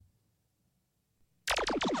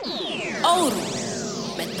Oru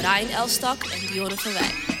met Brian Elstak en Dionne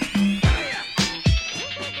Verwij.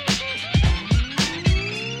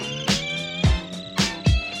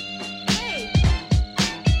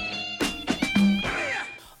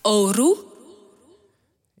 Oru.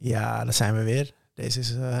 Ja, daar zijn we weer.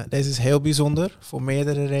 Deze is heel bijzonder voor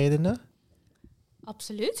meerdere redenen.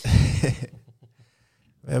 Absoluut.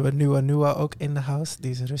 We hebben Nua ook in de house.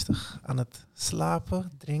 Die is rustig aan het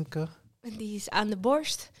slapen, drinken. En die is aan de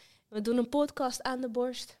borst. We doen een podcast aan de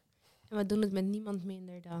borst. En we doen het met niemand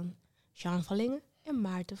minder dan Jean van Lingen en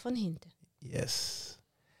Maarten van Hinten. Yes.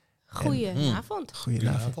 Goedenavond.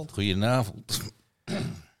 Goedenavond. Goedenavond.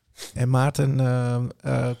 En Maarten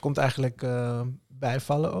komt eigenlijk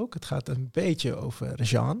bijvallen ook. Het gaat een beetje over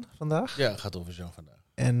Jean vandaag. Ja, het gaat over Jean vandaag.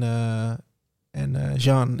 En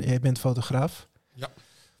Jean, jij bent fotograaf. Ja.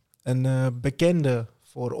 Een bekende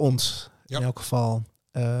voor ons, Ja. in elk geval.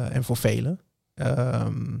 En voor velen.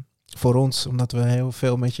 Voor ons, omdat we heel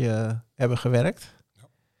veel met je hebben gewerkt. Ja.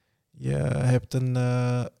 Je hebt een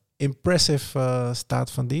impressive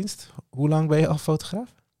staat van dienst. Hoe lang ben je al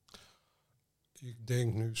fotograaf? Ik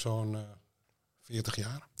denk nu zo'n 40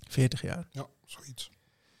 jaar. 40 jaar. Ja, zoiets.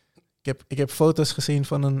 Ik heb foto's gezien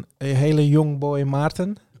van een hele young boy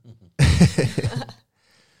Maarten.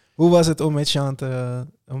 Hoe was het om met Jean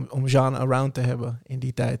om Jean around te hebben in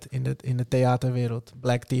die tijd, in de theaterwereld?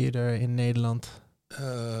 Black Theater in Nederland.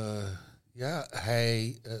 Ja,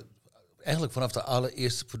 hij... eigenlijk vanaf de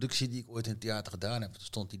allereerste productie die ik ooit in het theater gedaan heb,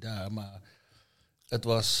 stond hij daar. Maar het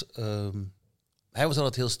was... hij was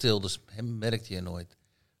altijd heel stil, dus hem merkte je nooit.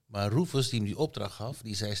 Maar Rufus, die hem die opdracht gaf,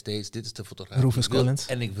 die zei steeds, dit is de fotograaf. Rufus Collins.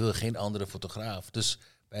 En ik wil geen andere fotograaf. Dus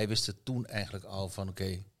wij wisten toen eigenlijk al van,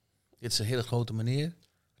 oké, dit is een hele grote meneer.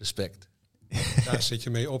 Respect. Daar zit je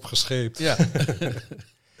mee opgescheept. Ja.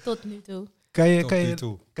 Tot nu toe.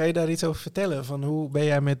 Kan je daar iets over vertellen? Van hoe ben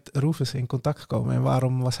jij met Rufus in contact gekomen? En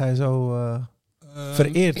waarom was hij zo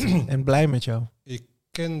vereerd en blij met jou? Ik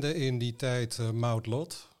kende in die tijd Maud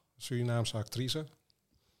Lot, Surinaamse actrice.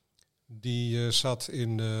 Die zat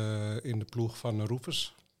in de ploeg van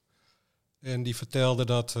Rufus. En die vertelde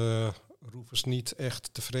dat Rufus niet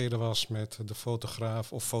echt tevreden was met de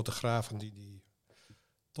fotograaf of fotografen die hij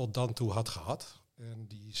tot dan toe had gehad. En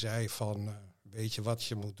die zei van, weet je wat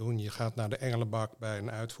je moet doen? Je gaat naar de Engelenbak bij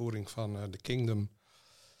een uitvoering van The Kingdom.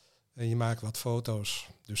 En je maakt wat foto's,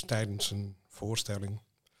 dus tijdens een voorstelling.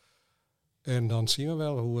 En dan zien we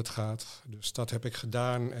wel hoe het gaat. Dus dat heb ik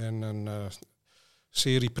gedaan en een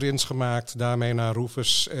serie prints gemaakt, daarmee naar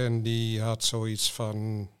Rufus. En die had zoiets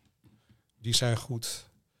van, die zijn goed.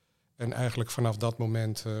 En eigenlijk vanaf dat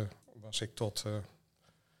moment was ik tot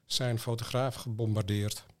zijn fotograaf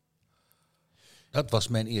gebombardeerd. Dat was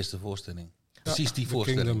mijn eerste voorstelling. Precies die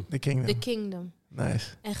voorstelling. The Kingdom. The Kingdom. Nice.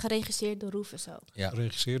 En geregisseerd door Rufus ook. Ja.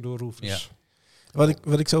 Geregisseerd door Rufus. Ja.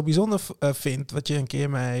 Wat ik zo bijzonder vind, wat je een keer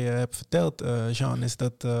mij hebt verteld, Jean, is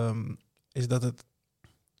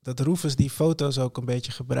dat Rufus die foto's ook een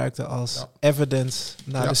beetje gebruikte als evidence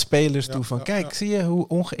naar de spelers toe. Van kijk, zie je hoe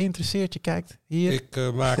ongeïnteresseerd je kijkt hier?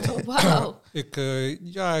 Ik maakte... Wauw.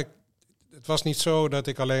 Het was niet zo dat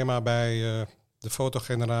ik alleen maar bij de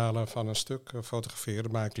fotogeneralen van een stuk fotografeerde,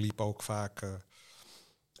 maar ik liep ook vaak,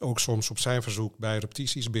 ook soms op zijn verzoek, bij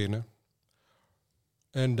repetities binnen.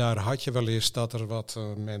 En daar had je wel eens dat er wat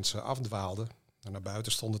mensen afdwaalden en naar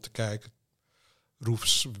buiten stonden te kijken.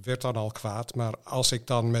 Rufus werd dan al kwaad, maar als ik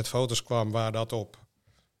dan met foto's kwam waar dat op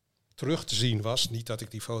terug te zien was, niet dat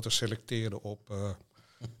ik die foto's selecteerde op,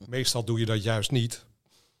 meestal doe je dat juist niet.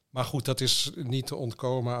 Maar goed, dat is niet te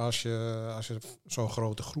ontkomen als je zo'n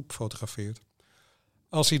grote groep fotografeert.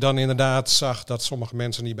 Als hij dan inderdaad zag dat sommige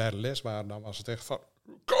mensen niet bij de les waren, dan was het echt van,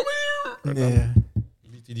 kom hier! En dan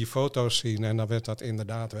liet hij die foto's zien en dan werd dat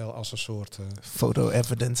inderdaad wel als een soort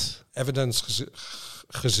Foto-evidence.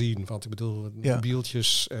 Gezien. Want ik bedoel,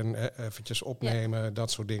 mobieltjes en eventjes opnemen,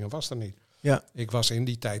 dat soort dingen was er niet. Ja. Ik was in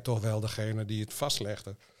die tijd toch wel degene die het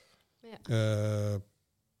vastlegde. Ja.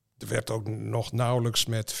 Er werd ook nog nauwelijks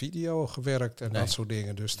met video gewerkt en dat soort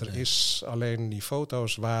dingen. Dus er is alleen die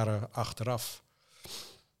foto's waren achteraf.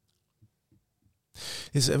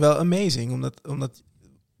 Is wel amazing, omdat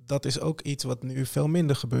dat is ook iets wat nu veel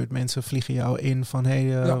minder gebeurt. Mensen vliegen jou in van,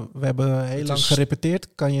 we hebben heel lang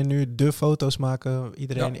gerepeteerd. Kan je nu de foto's maken?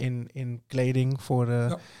 Iedereen in kleding.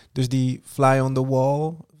 Dus die fly on the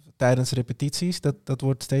wall tijdens repetities, dat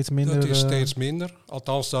wordt steeds minder. Dat is steeds minder.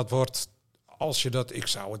 Althans, dat wordt, als je dat, ik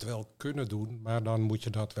zou het wel kunnen doen, maar dan moet je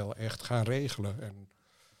dat wel echt gaan regelen. En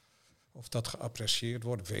of dat geapprecieerd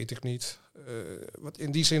wordt, weet ik niet. Want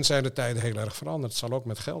in die zin zijn de tijden heel erg veranderd. Het zal ook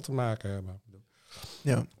met geld te maken hebben.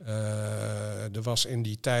 Ja. Er was in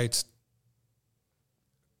die tijd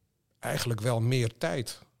eigenlijk wel meer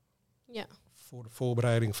tijd Ja. voor de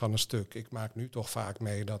voorbereiding van een stuk. Ik maak nu toch vaak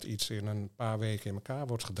mee dat iets in een paar weken in elkaar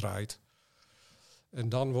wordt gedraaid. En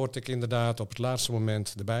dan word ik inderdaad op het laatste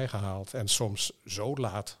moment erbij gehaald. En soms zo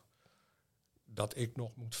laat dat ik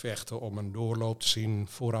nog moet vechten om een doorloop te zien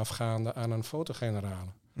voorafgaande aan een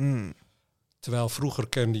fotogenerale. Terwijl vroeger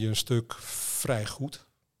kende je een stuk vrij goed.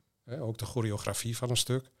 Hè, ook de choreografie van een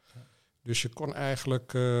stuk. Dus je kon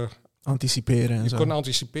eigenlijk Anticiperen en zo. kon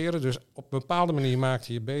anticiperen. Dus op een bepaalde manier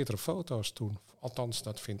maakte je betere foto's toen. Althans,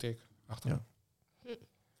 dat vind ik. Ja.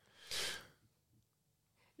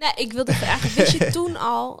 Nou, ik wilde vragen, wist je toen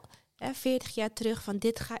al, 40 jaar terug, van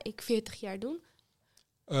dit ga ik 40 jaar doen?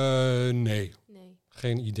 Nee, Nee.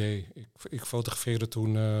 geen idee. Ik fotografeerde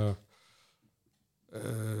toen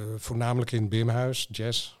voornamelijk in het Bimhuis.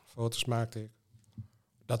 Jazzfoto's maakte ik.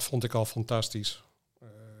 Dat vond ik al fantastisch.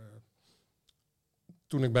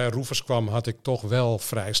 Toen ik bij Roefers kwam, had ik toch wel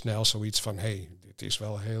vrij snel zoiets van... dit is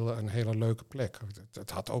wel een hele leuke plek. Het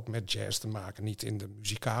had ook met jazz te maken. Niet in de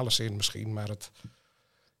muzikale zin misschien, maar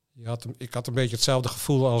ik had een beetje hetzelfde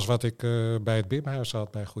gevoel als wat ik bij het Bimhuis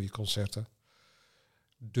had, bij goede concerten.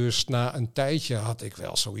 Dus na een tijdje had ik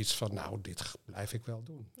wel zoiets van, nou, dit blijf ik wel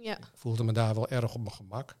doen. Ja. Ik voelde me daar wel erg op mijn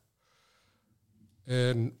gemak.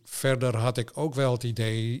 En verder had ik ook wel het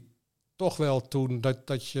idee, toch wel toen,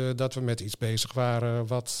 dat we met iets bezig waren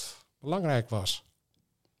wat belangrijk was.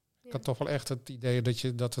 Ja. Ik had toch wel echt het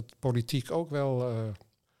idee dat het politiek ook wel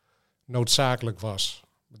noodzakelijk was.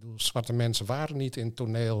 Ik bedoel, zwarte mensen waren niet in het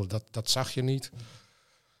toneel, dat zag je niet.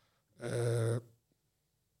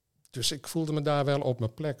 Dus ik voelde me daar wel op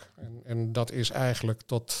mijn plek. En dat is eigenlijk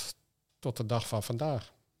tot de dag van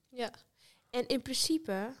vandaag. Ja. En in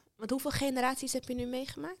principe, want hoeveel generaties heb je nu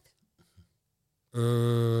meegemaakt?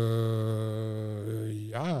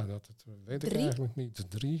 Ja, dat weet ik 3? eigenlijk niet.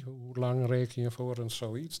 3, hoe lang reken je voor een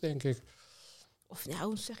zoiets, denk ik? Of nou,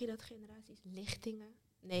 hoe zeg je dat, generaties? Lichtingen?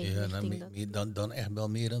 Nee, Ja, lichtingen. dan echt wel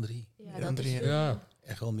meer dan 3. Ja, dan dat 3, is, Ja,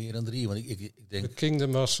 Echt wel meer dan 3. Want ik The denk...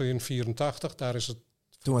 Kingdom was in 84, daar is het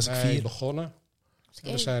Toen was ik mij 4. begonnen. was ik En we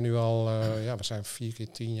één. zijn nu al, we zijn 4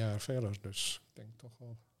 keer 10 jaar verder, dus ik denk toch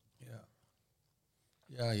wel.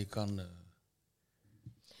 Ja, je kan...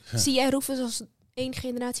 Zie jij Roefers als 1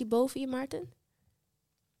 generatie boven je, Maarten?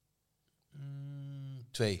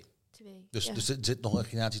 2. 2. Dus ja. er zit nog een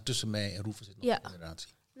generatie tussen mij en Roeven zit nog Ja. een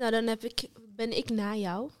generatie. Nou, dan ben ik na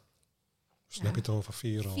jou. Dus dan heb je het over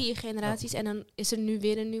 4 al. 4 generaties en dan is er nu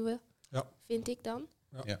weer een nieuwe, Ja. vind ik dan.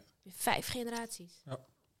 Ja. 5 generaties. Ja.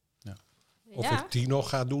 Ja. Of Ja. ik die nog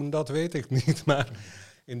ga doen, dat weet ik niet. Maar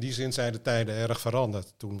in die zin zijn de tijden erg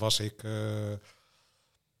veranderd. Toen was ik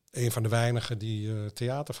een van de weinigen die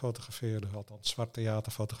theater fotografeerde. Althans, zwart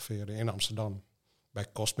theater fotografeerde in Amsterdam.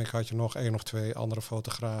 Bij Cosmic had je nog 1 of 2 andere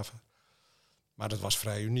fotografen. Maar dat was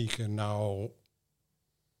vrij uniek. En nou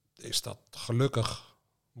is dat gelukkig,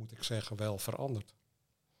 moet ik zeggen, wel veranderd.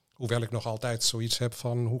 Hoewel ik nog altijd zoiets heb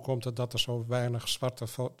van, hoe komt het dat er zo weinig zwarte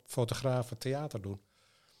fotografen theater doen?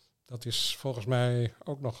 Dat is volgens mij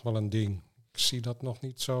ook nog wel een ding. Ik zie dat nog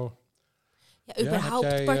niet zo. Ja, Ja, überhaupt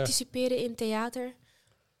heb jij, participeren in theater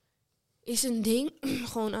is een ding.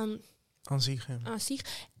 Gewoon Aan zich. aan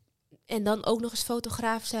zich. En dan ook nog eens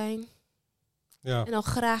fotograaf zijn. Ja, En dan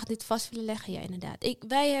graag dit vast willen leggen. Ja, inderdaad.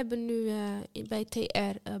 Wij hebben nu bij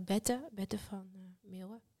TR Bette van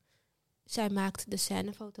Meeuwen. Zij maakt de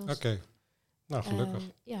scènefoto's. oké. Nou, gelukkig.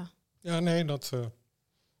 Ja. Ja, nee, maar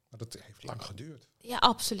dat heeft lang geduurd. Ja,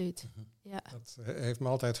 absoluut. Ja. Dat heeft me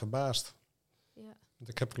altijd verbaasd. Ja. Want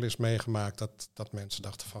ik heb wel eens meegemaakt dat mensen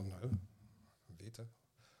dachten van, een witte.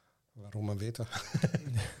 Waarom een witte?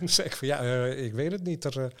 Dan zei ik van, ik weet het niet.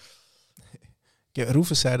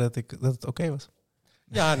 Roefers zei dat het oké was.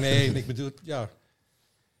 Ja, nee, ik bedoel, ja.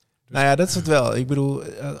 Nou ja, dat is het wel. Ik bedoel,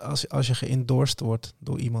 als je geëndorst wordt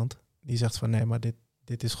door iemand die zegt van nee, maar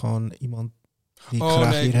dit is gewoon iemand die ik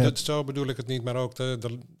graag hier heb. Zo bedoel ik het niet, maar ook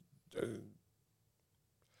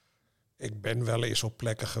ik ben wel eens op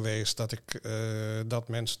plekken geweest dat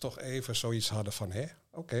mensen toch even zoiets hadden van,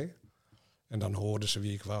 oké. En dan hoorden ze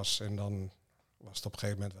wie ik was en dan was het op een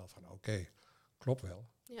gegeven moment wel van, oké, klopt wel.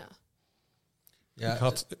 Ja. Ja, Ik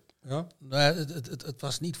had, ja? Nou ja, het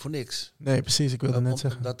was niet voor niks. Nee, precies. Ik wilde net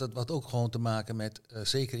zeggen. Dat had ook gewoon te maken met,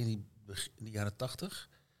 zeker in die jaren 80,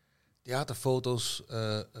 theaterfoto's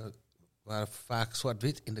waren vaak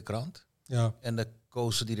zwart-wit in de krant. Ja. En dan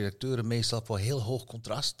kozen die redacteuren meestal voor heel hoog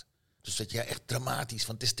contrast. Dus dat je echt dramatisch,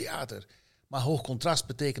 want het is theater. Maar hoog contrast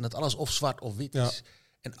betekent dat alles of zwart of wit is.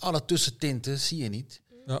 En alle tussentinten zie je niet.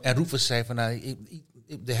 Ja. En Roefers zei van, nou,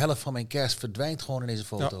 de helft van mijn kerst verdwijnt gewoon in deze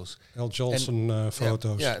foto's. L. Johnson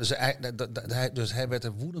foto's. Ja, dus hij werd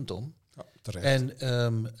er woedend om. Ja. terecht.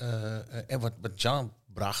 En wat Jean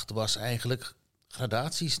bracht was eigenlijk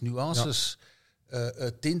gradaties, nuances,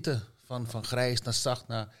 tinten van grijs naar zacht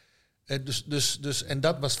naar... Dus, en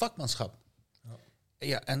dat was vakmanschap.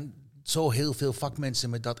 Ja, en zo heel veel vakmensen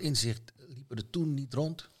met dat inzicht liepen er toen niet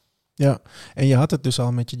rond. Ja, en je had het dus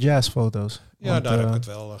al met je jazzfoto's. Ja, daar heb ik het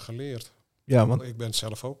wel geleerd. Ja, want Ik ben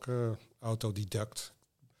zelf ook autodidact.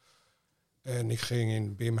 En ik ging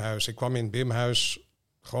in BIM-huis. Ik kwam in BIM-huis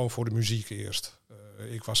gewoon voor de muziek eerst.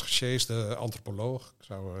 Ik was gesjeesde antropoloog. Ik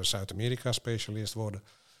zou Zuid-Amerika-specialist worden.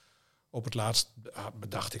 Op het laatst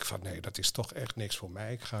bedacht ik van nee, dat is toch echt niks voor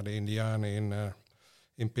mij. Ik ga de Indianen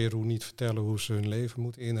in Peru niet vertellen hoe ze hun leven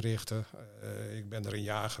moeten inrichten. Ik ben er een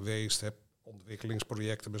jaar geweest, heb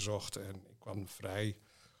ontwikkelingsprojecten bezocht en ik kwam vrij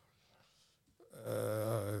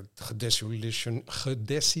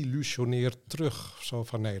gedesillusioneerd terug. Zo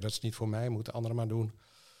van nee, dat is niet voor mij, moeten anderen maar doen.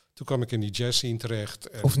 Toen kwam ik in die jazz scene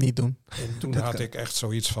terecht. Of niet doen. En toen had ik echt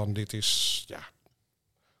zoiets van dit is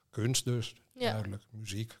kunst dus. Ja. Duidelijk,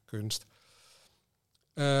 muziek, kunst.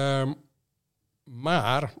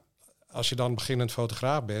 Maar als je dan beginnend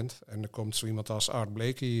fotograaf bent en er komt zo iemand als Art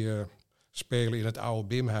Blakey spelen in het oude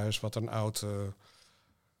BIM-huis, wat een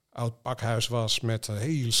oud pakhuis was met een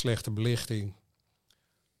hele slechte belichting.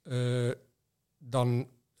 En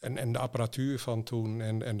de apparatuur van toen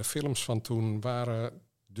en de films van toen waren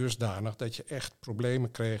dusdanig dat je echt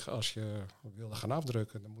problemen kreeg als je wilde gaan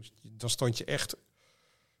afdrukken. Dan stond je echt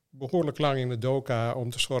behoorlijk lang in de doka om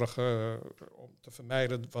te zorgen, om te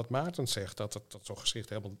vermijden wat Maarten zegt, dat zo'n gezicht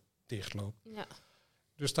helemaal dichtloopt. Ja.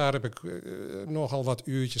 Dus daar heb ik nogal wat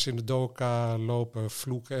uurtjes in de doka lopen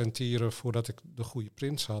vloeken en tieren voordat ik de goede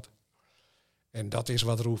prints had. En dat is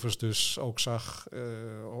wat Roefers dus ook zag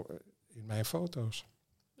in mijn foto's.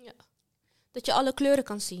 Ja. Dat je alle kleuren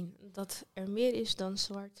kan zien. Dat er meer is dan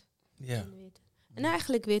zwart en wit. En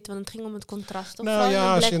eigenlijk wit, want het ging om het contrast. Of Nou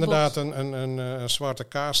ja, als je black inderdaad box. een zwarte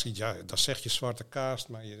kaas ziet, ja, dan zeg je zwarte kaas,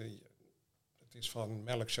 maar het is van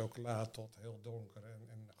melkchocola tot heel donker.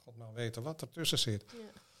 En god nou weten wat ertussen zit. Ja.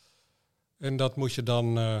 En dat moet je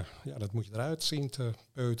dan dat moet je eruit zien te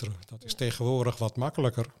peuteren. Dat is tegenwoordig wat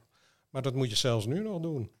makkelijker. Maar dat moet je zelfs nu nog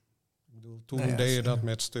doen. Ik bedoel, toen deed je dat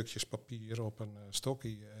met stukjes papier op een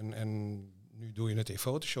stokkie. En nu doe je het in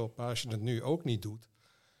Photoshop. Maar als je het nu ook niet doet,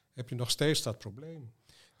 heb je nog steeds dat probleem.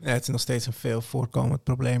 Ja, het is nog steeds een veel voorkomend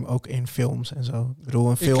probleem, ook in films en zo. Ik bedoel,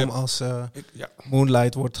 een film als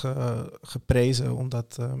Moonlight wordt geprezen,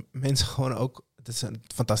 omdat mensen gewoon ook... Het is een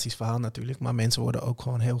fantastisch verhaal natuurlijk, maar mensen worden ook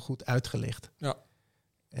gewoon heel goed uitgelicht. Ja.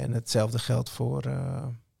 En hetzelfde geldt voor...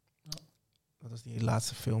 wat was die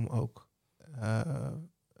laatste film ook?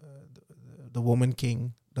 The Woman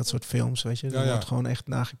King, dat soort films, weet je. Er wordt gewoon echt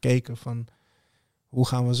naar gekeken van... Hoe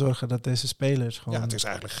gaan we zorgen dat deze spelers gewoon... Ja, het is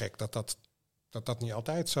eigenlijk gek dat niet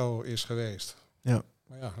altijd zo is geweest. Ja.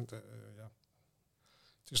 Maar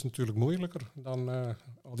het is natuurlijk moeilijker dan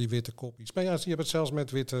al die witte koppies. Maar ja, je hebt het zelfs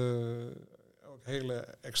met ook hele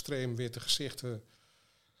extreem witte gezichten.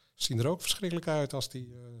 Zien er ook verschrikkelijk uit als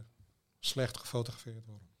die slecht gefotografeerd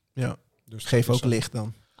worden. Ja, dus geef ook licht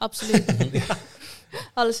dan. Absoluut.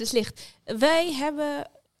 Alles is licht. Wij hebben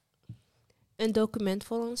een document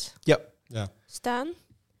voor ons staan.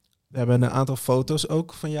 We hebben een aantal foto's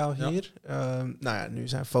ook van jou hier. Nu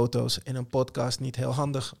zijn foto's in een podcast niet heel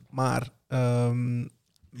handig, maar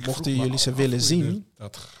mochten jullie ze willen zien...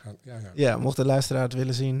 mocht de luisteraar het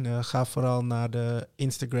willen zien, ga vooral naar de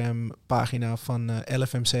Instagram pagina van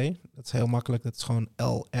LFMC. Dat is heel makkelijk, dat is gewoon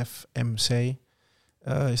LFMC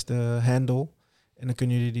is de handle. En dan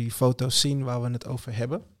kunnen jullie die foto's zien waar we het over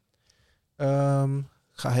hebben.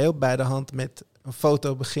 Ga heel bij de hand met een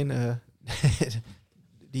foto beginnen...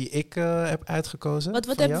 die ik heb uitgekozen.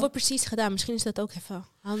 Wat hebben we precies gedaan? Misschien is dat ook even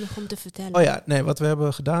handig om te vertellen. Oh ja, nee, wat we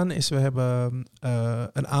hebben gedaan is... we hebben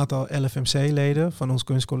een aantal LFMC-leden van ons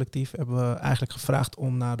kunstcollectief... hebben we eigenlijk gevraagd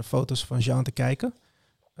om naar de foto's van Jean te kijken.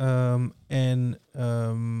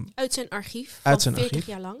 Uit zijn archief van 40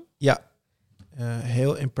 jaar lang. Ja,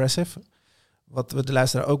 heel impressive. Wat we de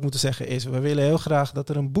luisteraar ook moeten zeggen is... we willen heel graag dat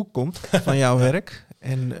er een boek komt van jouw werk.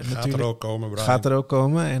 En natuurlijk er ook komen, Brian. Gaat er ook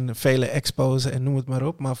komen. En vele expos en noem het maar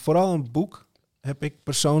op. Maar vooral een boek heb ik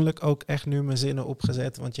persoonlijk ook echt nu mijn zinnen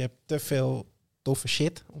opgezet. Want je hebt te veel toffe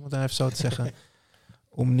shit, om het dan even zo te zeggen.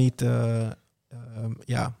 Om niet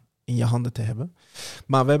in je handen te hebben.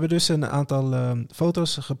 Maar we hebben dus een aantal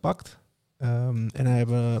foto's gepakt. En daar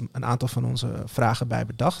hebben we een aantal van onze vragen bij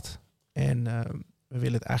bedacht. En we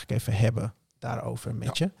willen het eigenlijk even hebben daarover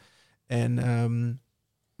met je. En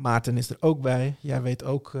Maarten is er ook bij. Jij weet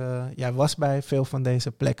ook, jij was bij veel van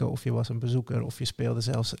deze plekken. Of je was een bezoeker of je speelde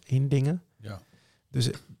zelfs in dingen. Ja. Dus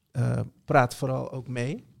praat vooral ook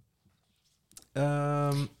mee.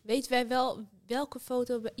 Weten wij wel welke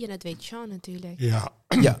foto... Ja, dat weet Sean natuurlijk. Ja.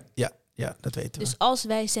 Ja, dat weten we. Dus als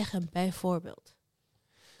wij zeggen bijvoorbeeld...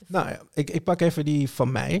 Nou ja, ik pak even die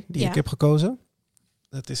van mij, die ik heb gekozen.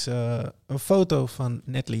 Dat is een foto van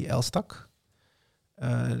Natalie Elstak.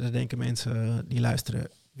 Dan denken mensen die luisteren,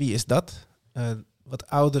 wie is dat? Wat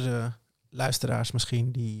oudere luisteraars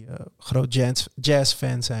misschien, die groot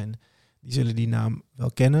jazzfan zijn, die zullen die naam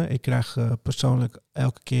wel kennen. Ik krijg persoonlijk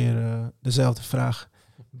elke keer dezelfde vraag.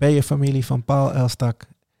 Ben je familie van Paul Elstak?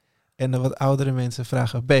 En de wat oudere mensen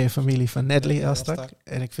vragen, ben je familie van Natalie Elstak?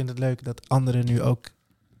 En ik vind het leuk dat anderen nu ook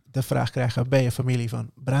de vraag krijgen, ben je familie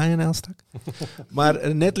van Brian Elstak?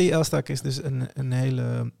 Maar Natalie Elstak is dus een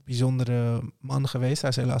hele bijzondere man geweest. Hij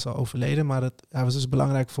is helaas al overleden, maar hij was dus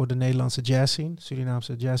belangrijk voor de Nederlandse jazzscene.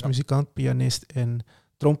 Surinaamse jazzmuzikant, pianist en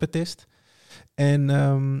trompetist.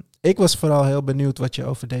 En ik was vooral heel benieuwd wat je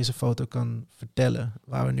over deze foto kan vertellen,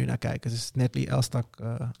 waar we nu naar kijken. Dus Natalie Elstak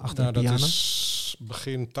achter de piano. Dat is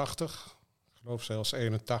begin 80, ik geloof zelfs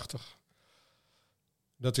 81.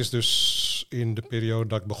 Dat is dus in de periode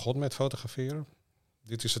dat ik begon met fotograferen.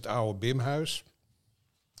 Dit is het oude Bimhuis.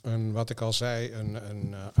 En wat ik al zei,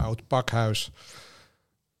 een oud pakhuis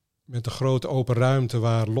met een grote open ruimte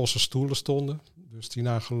waar losse stoelen stonden. Dus die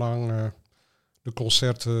nagelang de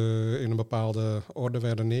concerten in een bepaalde orde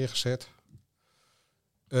werden neergezet.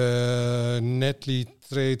 Natalie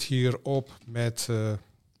treedt hier op met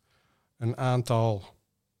een aantal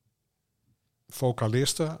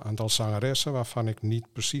vocalisten, een aantal zangeressen, waarvan ik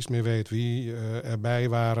niet precies meer weet wie erbij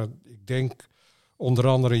waren. Ik denk onder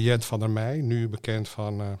andere Jet van der Meij, nu bekend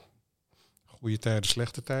van Goede Tijden,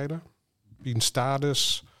 Slechte Tijden. Pien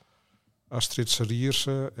Stades, Astrid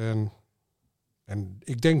Serierse en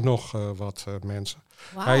ik denk nog wat mensen.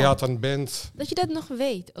 Wow. Hij had een band. Dat je dat nog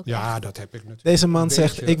weet. Ook Ja, echt. dat heb ik natuurlijk. Deze man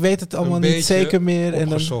zegt, ik weet het allemaal niet zeker meer. En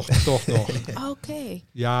opgezocht, toch nog. Oké.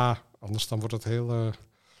 Ja, anders dan wordt het heel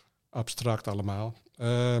abstract allemaal.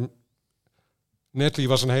 Natalie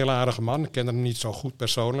was een hele aardige man. Ik kende hem niet zo goed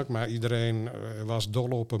persoonlijk, maar iedereen was dol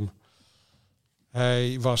op hem.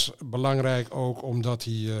 Hij was belangrijk ook omdat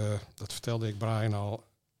hij, dat vertelde ik Brian al,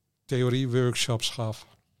 theorieworkshops gaf.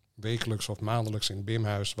 Wekelijks of maandelijks in het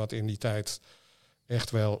Bimhuis, wat in die tijd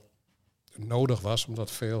echt wel nodig was,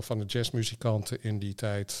 omdat veel van de jazzmuzikanten in die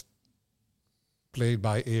tijd played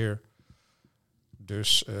by ear.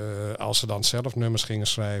 Dus als ze dan zelf nummers gingen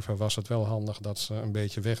schrijven, was het wel handig dat ze een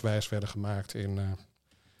beetje wegwijs werden gemaakt in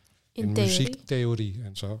muziektheorie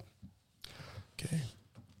en zo. Oké,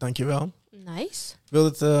 dankjewel. Nice. Ik wilde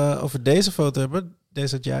het over deze foto hebben.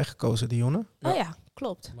 Deze had jij gekozen, Dionne. Oh ja,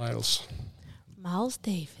 klopt. Miles Miles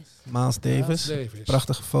Davis. Miles Davis.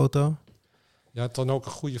 Prachtige foto. Je had dan ook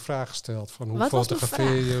een goede vraag gesteld. Van hoe Wat was de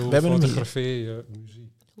fotografeer je, vraag? hoe We hebben hem fotografeer je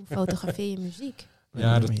muziek? Hoe fotografeer je muziek?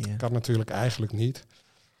 Ja, dat kan natuurlijk eigenlijk niet.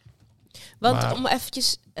 Want Maar- om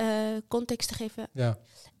eventjes context te geven. Ja,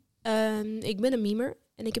 Ik ben een mimer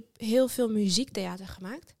en ik heb heel veel muziektheater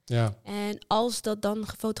gemaakt. ja, En als dat dan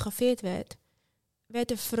gefotografeerd werd,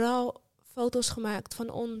 werd er vooral foto's gemaakt van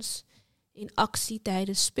ons in actie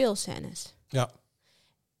tijdens speelscènes. ja.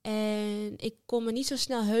 En ik kon me niet zo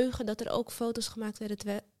snel heugen dat er ook foto's gemaakt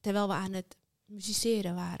werden terwijl we aan het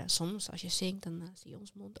musiceren waren. Soms als je zingt, dan zie je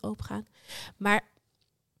ons mond open gaan. Maar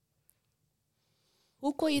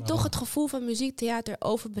hoe kon je toch het gevoel van muziektheater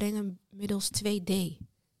overbrengen middels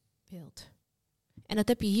 2D-beeld? En dat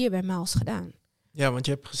heb je hier bij Miles gedaan. Ja, want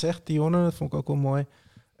je hebt gezegd, Dionne, dat vond ik ook wel mooi.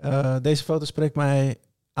 Deze foto spreekt mij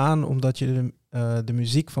aan omdat je de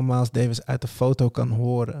muziek van Miles Davis uit de foto kan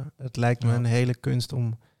horen. Het lijkt me een hele kunst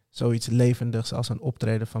om zoiets levendigs als een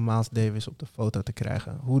optreden van Miles Davis op de foto te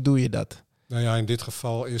krijgen. Hoe doe je dat? Nou ja, in dit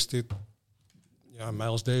geval is dit... Ja,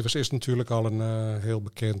 Miles Davis is natuurlijk al een heel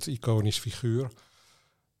bekend, iconisch figuur.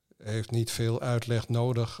 Heeft niet veel uitleg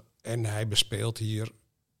nodig. En hij bespeelt hier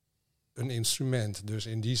een instrument. Dus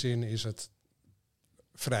in die zin is het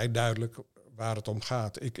vrij duidelijk waar het om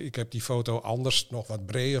gaat. Ik heb die foto anders nog wat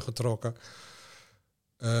breder getrokken.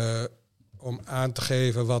 Om aan te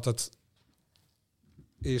geven wat het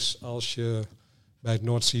is als je bij het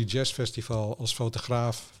North Sea Jazz Festival als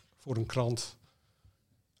fotograaf voor een krant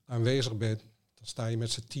aanwezig bent. Dan sta je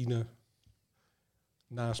met z'n tienen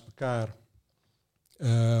naast elkaar.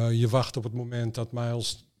 Je wacht op het moment dat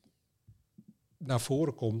Miles naar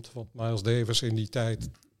voren komt. Want Miles Davis in die tijd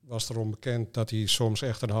was erom bekend dat hij soms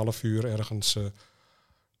echt een half uur ergens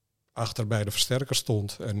achter bij de versterker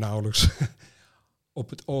stond. En nauwelijks op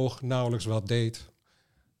het oog nauwelijks wat deed.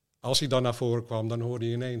 Als hij dan naar voren kwam, dan hoorde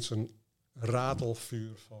je ineens een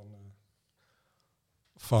ratelvuur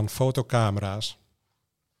van fotocamera's.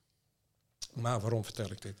 Maar waarom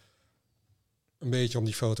vertel ik dit? Een beetje om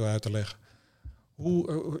die foto uit te leggen.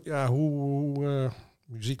 Hoe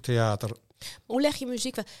muziektheater... Hoe leg je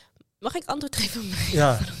muziek... Mag ik antwoord geven?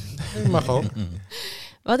 Ja, mag ook.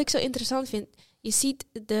 Wat ik zo interessant vind, je ziet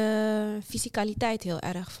de fysicaliteit heel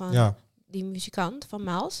erg van die muzikant, van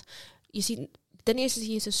Miles. Je ziet, ten eerste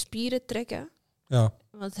zie je zijn spieren trekken,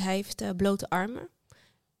 want hij heeft blote armen.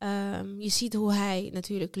 Je ziet hoe hij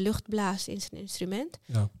natuurlijk lucht blaast in zijn instrument.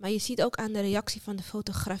 Ja. Maar je ziet ook aan de reactie van de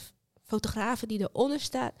fotografen die eronder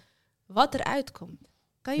staat, wat eruit komt.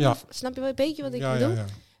 Snap je wel een beetje wat ik bedoel? Ja.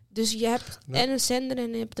 Dus je hebt en een zender en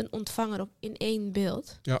je hebt een ontvanger in één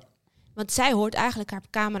beeld. Ja. Want zij hoort eigenlijk haar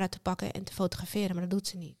camera te pakken en te fotograferen, maar dat doet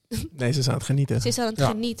ze niet. Nee, ze is aan het genieten. Ze is aan het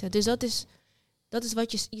genieten. Dus dat is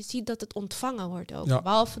wat je ziet dat het ontvangen wordt ook. Ja.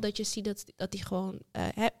 Behalve dat je ziet dat hij gewoon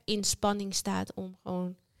in spanning staat om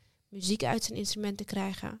gewoon muziek uit zijn instrument te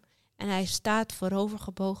krijgen. En hij staat voorover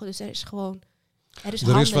gebogen, dus er is handeling.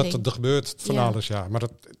 Er gebeurt van alles, ja. Maar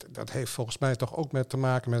dat heeft volgens mij toch ook te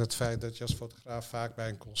maken met het feit dat je als fotograaf vaak bij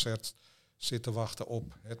een concert zit te wachten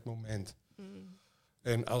op het moment. Mm.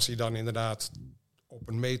 En als hij dan inderdaad op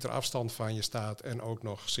een meter afstand van je staat en ook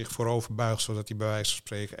nog zich voorover buigt, zodat hij bij wijze van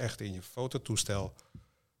spreken echt in je fototoestel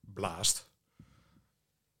blaast,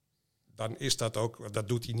 dan is dat ook, dat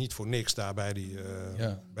doet hij niet voor niks daar bij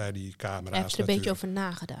die camera's. Hij heeft er een beetje over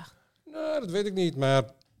nagedacht. Nou, dat weet ik niet, maar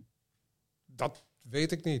dat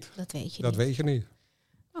weet ik niet. Dat weet je niet. Niet.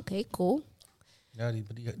 Oké, cool. Ja,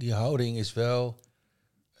 die houding is wel,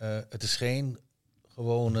 het is geen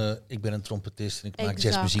gewone, ik ben een trompetist en ik maak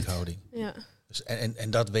jazzmuziekhouding. Ja. Dus,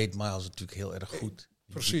 en dat weet Miles natuurlijk heel erg goed.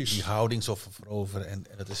 Precies. Die houding zo voorover en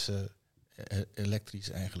dat is elektrisch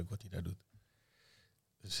eigenlijk wat hij daar doet.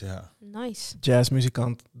 Dus ja. Nice.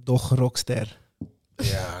 Jazzmuzikant, doch rockster.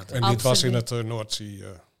 Ja, en dit was in het Noordzee,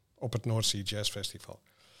 op het Noordzee Jazz Festival.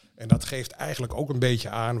 En dat geeft eigenlijk ook een beetje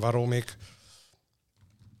aan waarom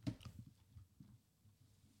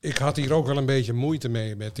ik had hier ook wel een beetje moeite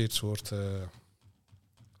mee met dit soort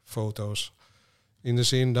foto's. In de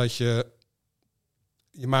zin dat je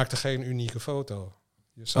maakte geen unieke foto.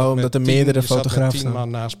 Omdat er meerdere fotografen staan. 10 man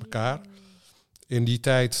naast elkaar. In die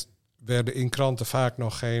tijd werden in kranten vaak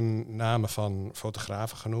nog geen namen van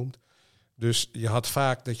fotografen genoemd. Dus je had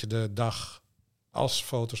vaak dat je de dag, als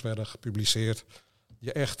foto's werden gepubliceerd,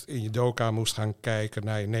 je echt in je doka moest gaan kijken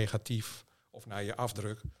naar je negatief of naar je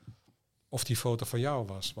afdruk. Of die foto van jou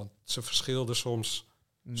was. Want ze verschilden soms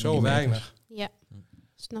zo weinig. Ja,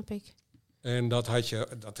 snap ik. En dat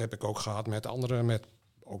heb ik ook gehad met anderen,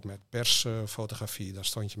 ook met persfotografie. Daar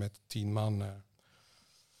stond je met 10 man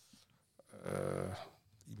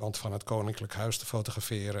iemand van het Koninklijk Huis te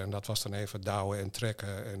fotograferen. En dat was dan even douwen en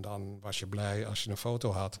trekken. En dan was je blij als je een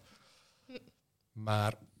foto had.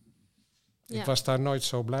 Maar ik was daar nooit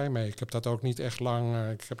zo blij mee. Ik heb dat ook niet echt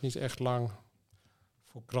lang. Ik heb niet echt lang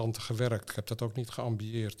voor kranten gewerkt. Ik heb dat ook niet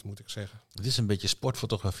geambieerd, moet ik zeggen. Het is een beetje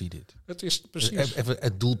sportfotografie dit. Het is precies. Even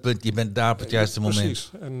het doelpunt, je bent daar op het juiste moment.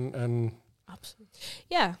 Precies. En absoluut.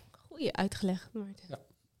 Ja, goeie uitgelegd, Maarten. Ja.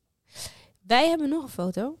 Wij hebben nog een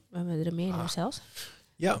foto. We hebben er meer zelfs.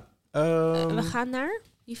 Ja. We gaan naar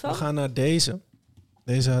die foto? We gaan naar deze.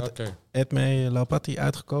 Deze had Edme Laupatti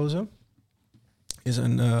uitgekozen. Is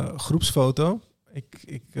een groepsfoto.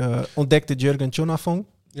 Ik ontdekte Jürgen Chonafong,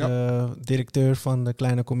 directeur van de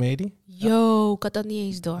Kleine Comedie. Yo, ik had dat niet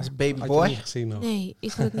eens door. Dat is Babyboy. Nee,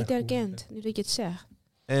 ik had het niet herkend, nu dat je het zegt.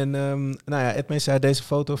 En Edme zei, deze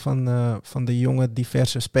foto van de jonge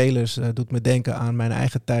diverse spelers doet me denken aan mijn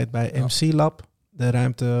eigen tijd bij MC Lab. De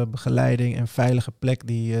ruimtebegeleiding en veilige plek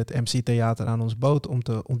die het MC-theater aan ons bood om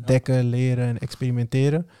te ontdekken, leren en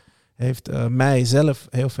experimenteren. Heeft mij zelf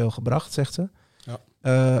heel veel gebracht, zegt ze. Ja.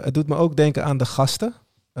 Het doet me ook denken aan de gasten.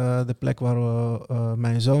 De plek waar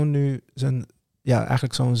mijn zoon nu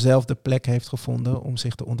eigenlijk zo'nzelfde plek heeft gevonden om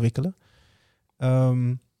zich te ontwikkelen.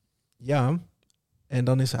 En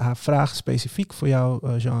dan is haar vraag specifiek voor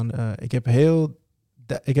jou, Jean.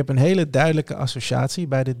 Ik heb een hele duidelijke associatie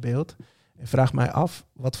bij dit beeld. En vraag mij af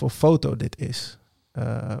wat voor foto dit is.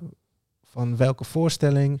 Van welke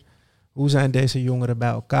voorstelling? Hoe zijn deze jongeren bij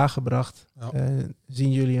elkaar gebracht? Ja.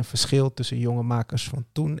 Zien jullie een verschil tussen jonge makers van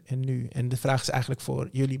toen en nu? En de vraag is eigenlijk voor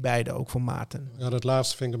jullie beiden, ook voor Maarten. Ja, dat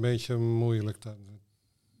laatste vind ik een beetje moeilijk.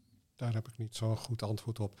 Daar heb ik niet zo'n goed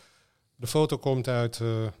antwoord op. De foto komt uit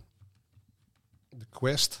The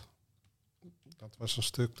Quest. Dat was een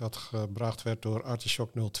stuk dat gebracht werd door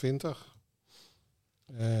Artichock 020.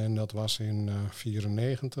 En dat was in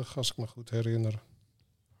 1994, als ik me goed herinner.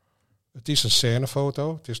 Het is een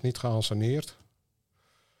scènefoto, het is niet geanceneerd.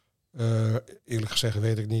 Eerlijk gezegd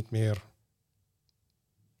weet ik niet meer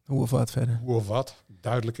hoe of wat verder. Hoe of wat.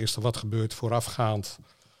 Duidelijk is er wat gebeurd voorafgaand.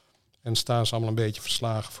 En staan ze allemaal een beetje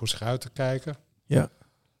verslagen voor zich uit te kijken. Ja.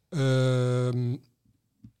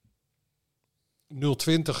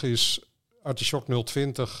 020 is Artichok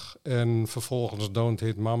 020 en vervolgens Don't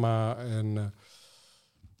Hit Mama. En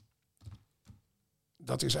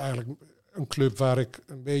dat is eigenlijk een club waar ik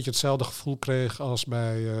een beetje hetzelfde gevoel kreeg als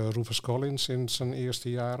bij Rufus Collins in zijn eerste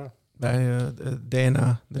jaren. Bij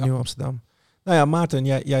DNA, de Nieuw Amsterdam. Nou ja, Maarten,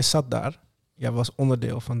 jij zat daar. Jij was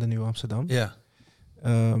onderdeel van de Nieuw Amsterdam. Ja.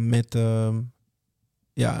 Met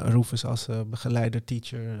Rufus als begeleider,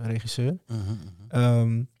 teacher, regisseur.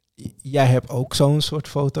 Jij hebt ook zo'n soort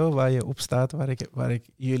foto waar je op staat, waar ik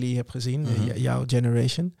jullie heb gezien, jouw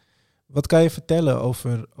generation. Wat kan je vertellen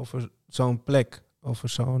over zo'n plek, over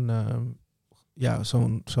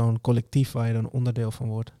zo'n collectief waar je dan onderdeel van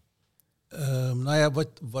wordt?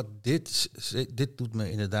 Wat dit doet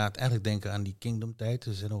me inderdaad eigenlijk denken aan die Kingdom-tijd.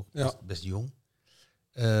 Ze zijn ook best jong.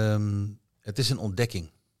 Het is een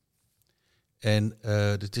ontdekking. En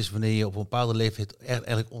het is wanneer je op een bepaalde leeftijd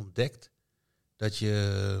eigenlijk ontdekt dat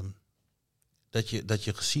je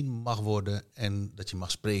gezien mag worden en dat je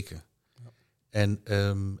mag spreken. Ja.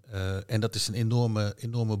 En dat is een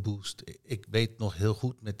enorme boost. Ik weet nog heel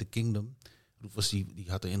goed met The Kingdom. Die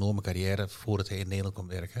had een enorme carrière voordat hij in Nederland kon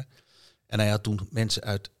werken. En hij had toen mensen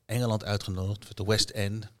uit Engeland uitgenodigd voor de West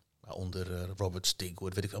End, waaronder Robert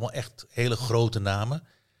Stigwood, weet ik allemaal echt hele grote namen.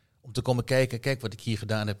 Om te komen kijken, kijk wat ik hier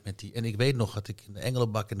gedaan heb met die. En ik weet nog dat ik in de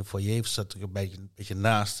Engelenbak in de foyer zat, een beetje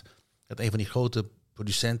naast. Dat een van die grote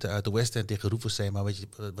producenten uit de West End tegen Rufus zei, maar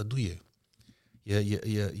wat doe je?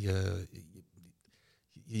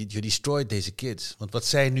 Je destroyed deze kids. Want wat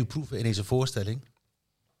zij nu proeven in deze voorstelling,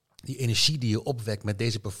 die energie die je opwekt met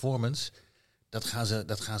deze performance, dat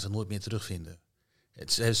gaan ze nooit meer terugvinden.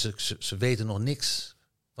 Ze weten nog niks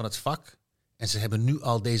van het vak en ze hebben nu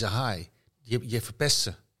al deze high. Je verpest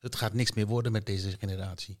ze. Het gaat niks meer worden met deze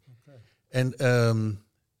generatie. Okay. En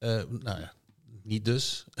niet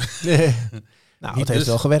dus. Nee. Nou, het heeft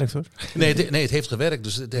wel gewerkt hoor. Nee, het heeft gewerkt.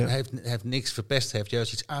 Dus hij heeft niks verpest. Hij heeft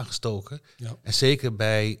juist iets aangestoken. Ja. En zeker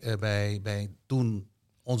bij toen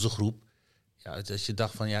onze groep. Ja, als je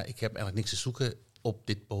dacht van ik heb eigenlijk niks te zoeken op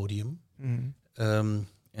dit podium. Mm. En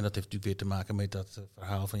dat heeft natuurlijk weer te maken met dat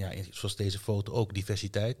verhaal van zoals deze foto ook,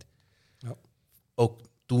 diversiteit. Ja. Ook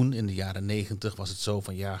toen in de jaren 90 was het zo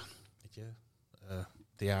van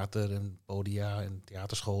theater en podia en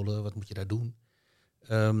theaterscholen, wat moet je daar doen?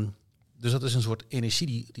 Dus dat is een soort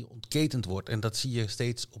energie die ontketend wordt. En dat zie je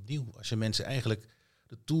steeds opnieuw. Als je mensen eigenlijk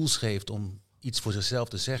de tools geeft om iets voor zichzelf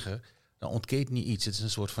te zeggen, dan ontketen je iets. Het is een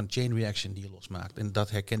soort van chain reaction die je losmaakt. En dat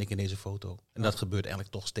herken ik in deze foto. En dat gebeurt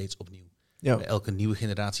eigenlijk toch steeds opnieuw. Ja. Bij elke nieuwe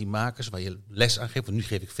generatie makers, waar je les aan geeft. Want nu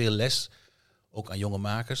geef ik veel les, ook aan jonge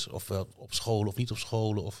makers. Of op scholen of niet op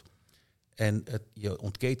scholen. En je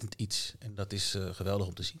ontketent iets. En dat is geweldig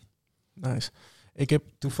om te zien. Nice. Ik heb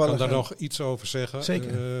toevallig... Ik kan daar nog iets over zeggen.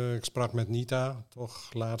 Zeker. Ik sprak met Nita,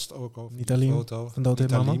 toch laatst ook over Nita die foto. Van Dood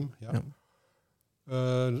Nita Mama. Ja.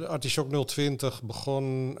 De Artichok 020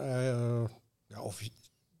 begon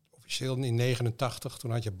officieel in 1989.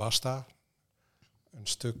 Toen had je Basta. Een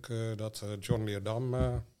stuk dat John Leerdam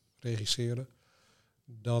regisseerde.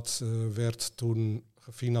 Dat werd toen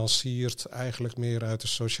gefinancierd eigenlijk meer uit de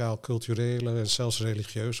sociaal-culturele en zelfs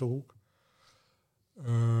religieuze hoek.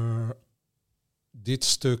 Dit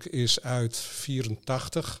stuk is uit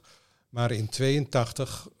 84, maar in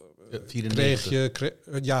 82 kreeg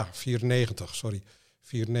je... 94, sorry.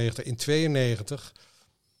 94. In 92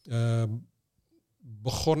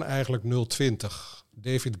 begon eigenlijk 020.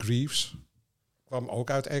 David Greaves kwam ook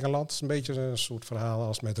uit Engeland. Het is een beetje een soort verhaal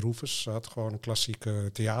als met Rufus. Ze had gewoon een klassieke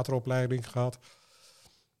theateropleiding gehad.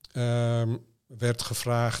 Werd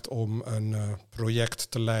gevraagd om een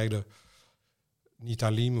project te leiden. Nita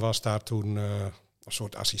Liem was daar toen een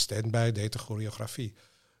soort assistent bij, deed de choreografie.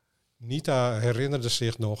 Nita herinnerde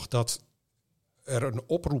zich nog dat er een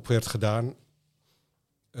oproep werd gedaan,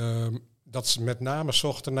 dat ze met name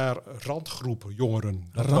zochten naar randgroepen jongeren.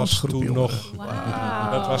 Dat was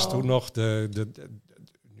toen nog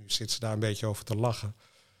nu zit ze daar een beetje over te lachen.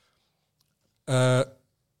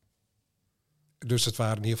 Dus het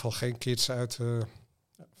waren in ieder geval geen kids uit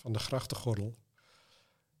van de grachtengordel.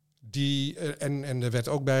 En er werd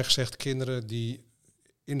ook bij gezegd kinderen die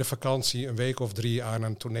in de vakantie een week of 3 aan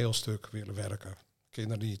een toneelstuk willen werken.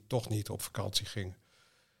 Kinderen die toch niet op vakantie gingen.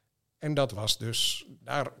 En dat was dus,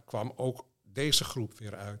 daar kwam ook deze groep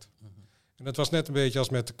weer uit. Mm-hmm. En dat was net een beetje als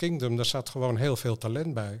met The Kingdom. Daar zat gewoon heel veel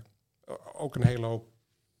talent bij. Ook een hele hoop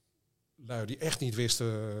lui die echt niet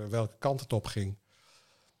wisten welke kant het op ging.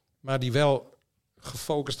 Maar die wel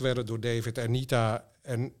gefocust werden door David en Nita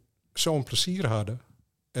en zo'n plezier hadden.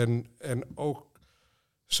 En ook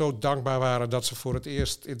zo dankbaar waren dat ze voor het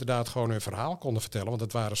eerst inderdaad gewoon hun verhaal konden vertellen. Want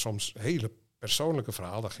het waren soms hele persoonlijke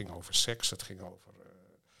verhalen. Dat ging over seks, het ging over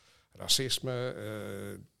racisme,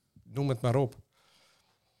 noem het maar op.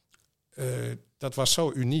 Dat was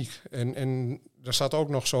zo uniek. En er zat ook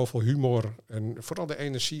nog zoveel humor. En vooral de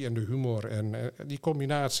energie en de humor en die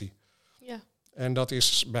combinatie. Ja. En dat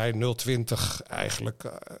is bij 020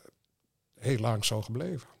 eigenlijk heel lang zo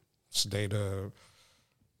gebleven. Ze deden...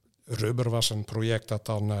 Rubber was een project dat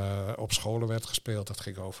dan op scholen werd gespeeld. Dat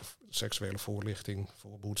ging over seksuele voorlichting,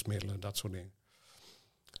 voorboedsmiddelen, dat soort dingen.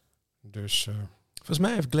 Dus... Volgens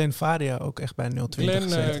mij heeft Glenn Faria ook echt bij 020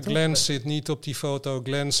 gezeten. Glenn zit niet op die foto.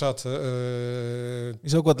 Glenn zat...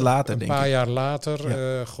 is ook wat later, denk ik. Een paar jaar later.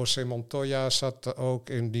 Ja. José Montoya zat ook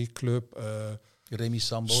in die club. Remy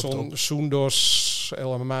Sambo. Soendos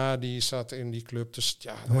LMA, die zat in die club. Dus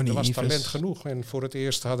ja, er was talent genoeg. En voor het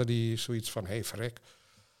eerst hadden die zoiets van... Hey, verrek,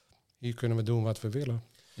 hier kunnen we doen wat we willen.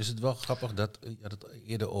 Is het wel grappig dat... Je had het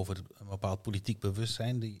eerder over een bepaald politiek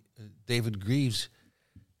bewustzijn. David Greaves...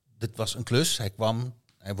 Dit was een klus.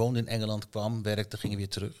 Hij woonde in Engeland, werkte, ging weer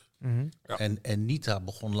terug. Mm-hmm. Ja. En Nita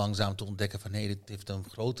begon langzaam te ontdekken van... dit heeft een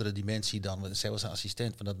grotere dimensie dan... Zij was een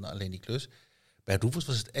assistent van dat alleen die klus. Bij Rufus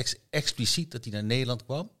was het expliciet dat hij naar Nederland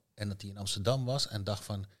kwam... en dat hij in Amsterdam was en dacht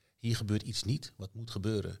van... hier gebeurt iets niet, wat moet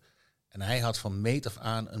gebeuren. En hij had van meet af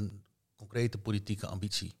aan een concrete politieke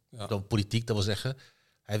ambitie. Ja. Dat wil zeggen...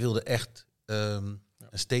 hij wilde echt een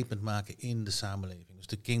statement maken in de samenleving. Dus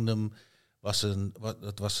de Kingdom... was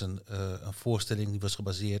een voorstelling die was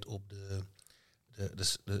gebaseerd op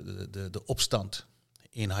de opstand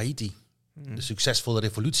in Haiti. Mm. De succesvolle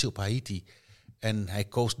revolutie op Haiti. En hij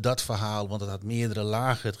koos dat verhaal, want het had meerdere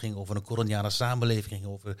lagen. Het ging over een koloniale samenleving,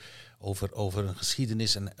 over een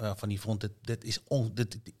geschiedenis. En van die vond,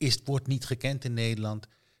 dit wordt niet gekend in Nederland.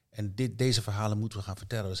 En deze verhalen moeten we gaan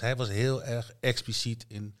vertellen. Dus hij was heel erg expliciet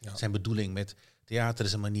in zijn bedoeling met... Theater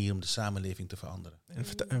is een manier om de samenleving te veranderen.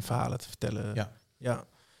 En verhalen te vertellen. Ja.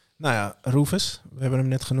 Nou ja, Rufus, we hebben hem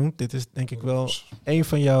net genoemd. Dit is denk ik wel een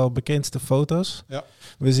van jouw bekendste foto's. Ja.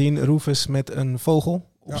 We zien Rufus met een vogel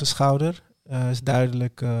op zijn schouder. Is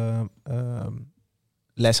duidelijk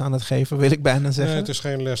les aan het geven, wil ik bijna zeggen. Nee, het is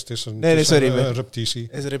geen les, het is een repetitie.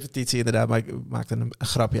 Het is een repetitie inderdaad, maar ik maakte een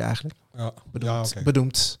grapje eigenlijk. Ja.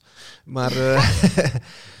 Bedoemd. Maar...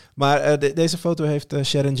 Maar deze foto heeft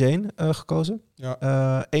Sharon Jane gekozen.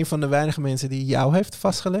 Ja. Een van de weinige mensen die jou heeft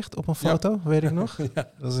vastgelegd op een foto, weet ik nog.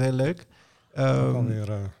 Ja. Dat is heel leuk.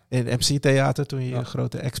 In het MC-theater, toen je een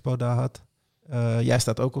grote expo daar had. Jij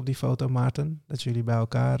staat ook op die foto, Maarten. Dat jullie bij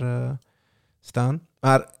elkaar staan.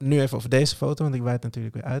 Maar nu even over deze foto, want ik wijd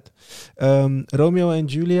natuurlijk weer uit. Romeo en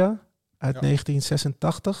Julia uit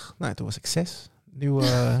 1986. Nou, toen was ik 6. Ik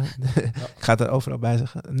ga het er overal bij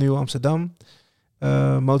zeggen. Nieuw Amsterdam.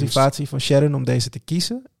 Motivatie van Sharon om deze te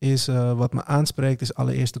kiezen is wat me aanspreekt is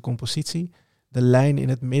allereerst de compositie. De lijn in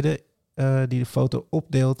het midden die de foto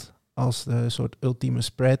opdeelt als de soort ultieme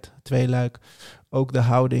spread, tweeluik. Ook de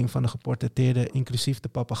houding van de geportretteerde, inclusief de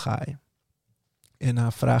papegaai. En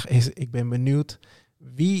haar vraag is, ik ben benieuwd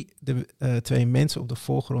wie de twee mensen op de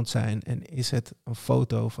voorgrond zijn. En is het een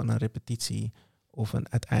foto van een repetitie of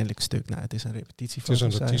een uiteindelijk stuk? Nou, het is een repetitiefoto.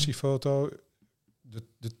 Het is een repetitiefoto.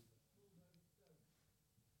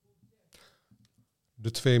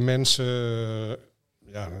 De twee mensen,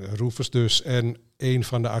 Rufus dus, en een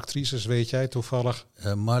van de actrices, weet jij toevallig?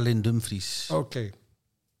 Marlene Dumfries. Oké.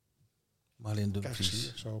 Marlene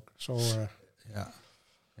Dumfries.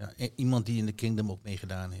 Ja, iemand die in de Kingdom ook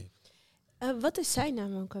meegedaan heeft. Wat is zijn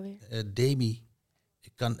naam ook alweer? Demi.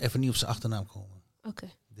 Ik kan even niet op zijn achternaam komen. Oké.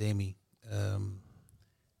 Demi.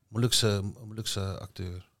 Molukse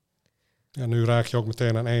acteur. Ja, nu raak je ook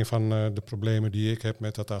meteen aan een van de problemen die ik heb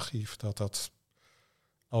met dat archief. Dat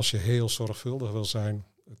als je heel zorgvuldig wil zijn,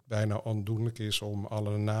 het bijna ondoenlijk is om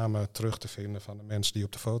alle namen terug te vinden van de mensen die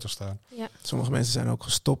op de foto staan. Ja. Sommige mensen zijn ook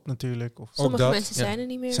gestopt natuurlijk. Of sommige mensen zijn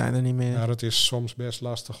er niet meer. Maar het is soms best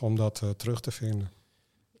lastig om dat terug te vinden.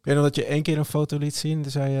 Ik weet nog dat je 1 keer een foto liet zien.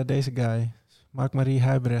 Toen zei je, deze guy, Mark-Marie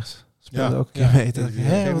Huibrechts, speelde ook een keer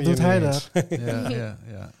mee. Wat doet hij daar?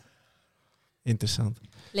 Ja. Interessant.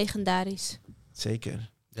 Legendarisch.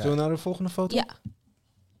 Zeker. Ja. Zullen we naar de volgende foto? Ja.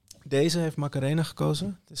 Deze heeft Macarena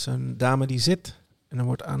gekozen. Het is een dame die zit en dan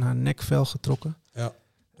wordt aan haar nekvel getrokken. Ja,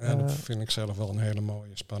 dat vind ik zelf wel een hele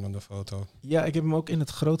mooie, spannende foto. Ja, ik heb hem ook in het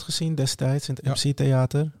groot gezien destijds in het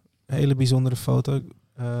MC-theater. Een hele bijzondere foto. Ik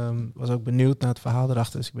was ook benieuwd naar het verhaal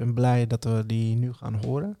erachter, dus ik ben blij dat we die nu gaan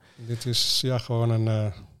horen. Dit is gewoon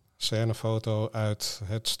een scènefoto uit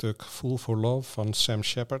het stuk Fool for Love van Sam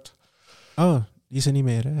Shepard. Oh, die is er niet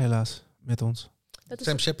meer, hè, helaas, met ons.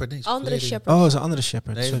 Sam Shepard is andere verleden. Shepard. Oh, is een andere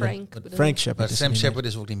Shepard. Nee, Frank Shepard. Maar is Sam niet Shepard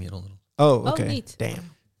is ook niet meer onder. meer. Oh, oké. niet.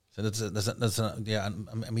 Damn. Dat is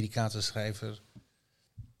een Amerikaanse schrijver.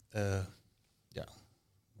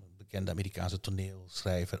 Bekende Amerikaanse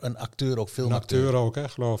toneelschrijver. Een acteur ook, filmacteur. Een acteur ook, hè,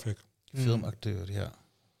 geloof ik. Filmacteur, ja.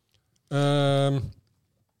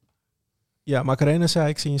 Ja, Macarena zei,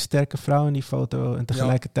 ik zie een sterke vrouw in die foto. En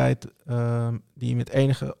tegelijkertijd die met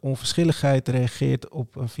enige onverschilligheid reageert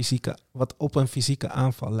op wat op een fysieke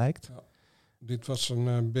aanval lijkt. Ja. Dit was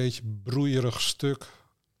een beetje broeierig stuk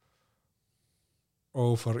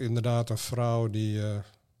over inderdaad een vrouw die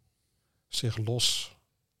zich los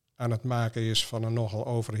aan het maken is van een nogal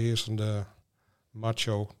overheersende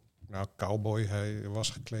macho. Nou, cowboy. Hij was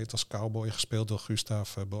gekleed als cowboy, gespeeld door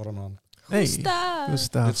Gustav Bormann.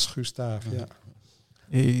 Gustav. Dit is Gustav, ja.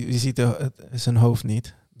 Je ziet zijn hoofd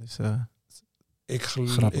niet. Dus,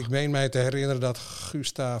 ik meen mij te herinneren dat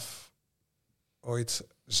Gustav ooit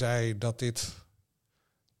zei dat dit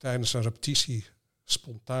tijdens een repetitie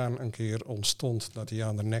spontaan een keer ontstond, dat hij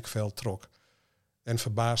aan de nekvel trok en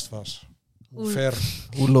verbaasd was. Hoe ver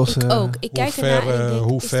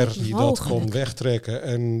hij dat kon wegtrekken.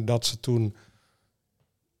 En dat ze toen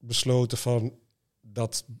besloten van,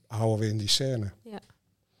 dat houden we in die scène. Ja.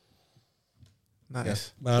 Nice. Ja.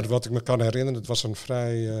 Maar wat ik me kan herinneren, het was een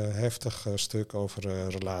vrij heftig stuk over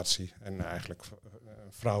relatie. En eigenlijk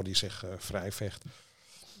een vrouw die zich vrij vecht.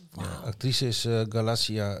 Wow. Ja, actrice is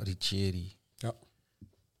Galacia Riccieri. Ja.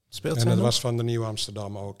 Speelt en zij dat nog? was van de Nieuw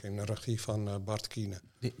Amsterdam ook, in de regie van Bart Kiene.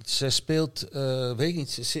 Ze speelt, weet ik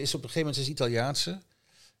niet, ze is op een gegeven moment, ze is Italiaanse.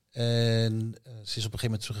 En ze is op een gegeven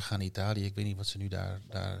moment teruggegaan naar Italië. Ik weet niet wat ze nu daar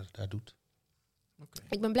doet. Okay.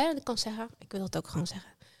 Ik ben blij dat ik kan zeggen, ik wil het ook gewoon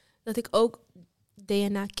zeggen, dat ik ook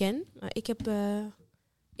DNA ken. Maar ik heb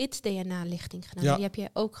It's DNA-lichting gedaan. Ja. Die heb jij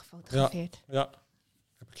ook gefotografeerd. Ja,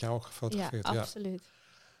 heb ik jou ook gefotografeerd. Ja, absoluut.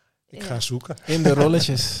 Ik ga zoeken. In de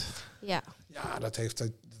rolletjes. Ja, dat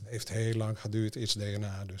heeft heel lang geduurd, It's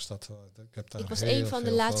DNA. Dus ik was een van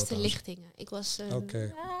de laatste lichtingen. Ik was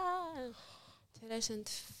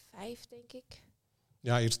 2005, denk ik.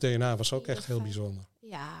 Ja, It's DNA was ook echt heel bijzonder.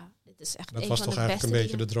 Ja, het is echt dat een was van toch de eigenlijk een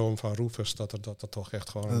beetje dingen. de droom van Rufus, dat er toch echt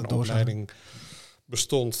gewoon een opleiding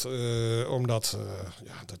bestond. Omdat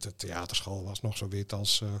de theaterschool was nog zo wit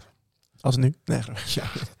als nu. Nee,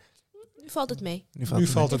 ja. Nu valt het mee. Nu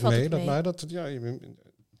valt het mee.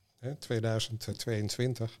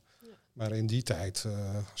 2022. Ja. Maar in die tijd,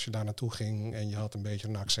 als je daar naartoe ging en je had een beetje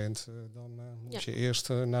een accent, dan moest je eerst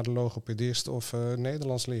naar de logopedist of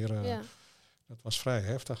Nederlands leren. Ja. Dat was vrij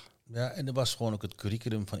heftig. Ja, en er was gewoon ook het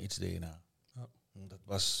curriculum van It's DNA. Ja. Dat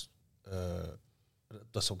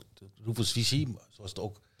was ook Rufus' visie, zoals het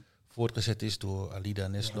ook voortgezet is door Alida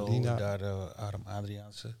Neslo en daar Aram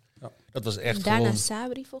Adriaanse. Ja. Dat was echt daarna gewoon...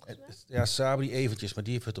 Sabri volgens mij? Ja, Sabri eventjes, maar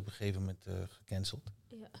die heeft het op een gegeven moment gecanceld.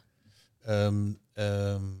 Ja.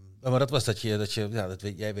 Maar dat was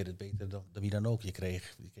jij weet het beter dan wie dan ook. Je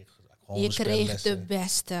kreeg de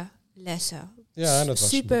beste lessen. Ja, dat was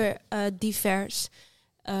super divers.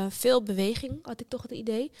 Veel beweging, had ik toch het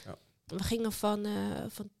idee. Ja. We gingen van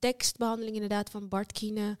tekstbehandeling inderdaad van Bart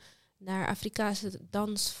Kiene naar Afrikaanse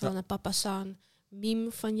dans van Papa San.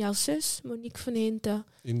 Mime van jouw zus, Monique van Hinten.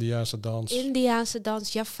 Indiaanse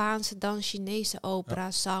dans, Javaanse dans, Chinese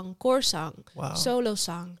opera, zang, koorzang,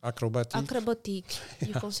 solozang. Acrobatiek.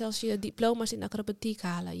 Je kon zelfs je diploma's in acrobatiek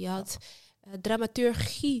halen. Je had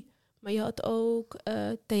dramaturgie, maar je had ook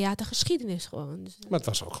theatergeschiedenis gewoon. Dus, maar het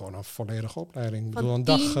was ook gewoon een volledige opleiding. Ik van bedoel, een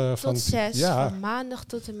 10 dag tot 6, van maandag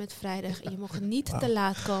tot en met vrijdag. Je mocht niet te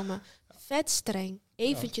laat komen. Vet streng,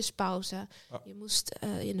 eventjes pauze. Je moest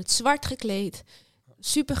in het zwart gekleed,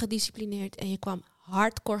 super gedisciplineerd en je kwam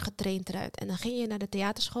hardcore getraind eruit. En dan ging je naar de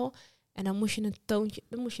theaterschool en dan moest je een toontje,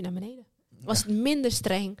 dan moest je naar beneden. Was het minder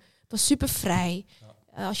streng, het was super vrij.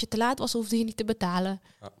 Als je te laat was, hoefde je niet te betalen.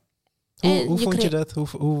 Hoe vond je dat?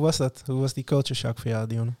 Hoe was dat? Hoe was die culture shock voor jou,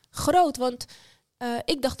 Dionne? Groot, want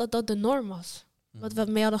ik dacht dat dat de norm was. Wat we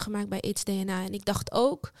mee hadden gemaakt bij It's DNA. En ik dacht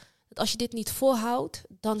ook dat als je dit niet volhoudt,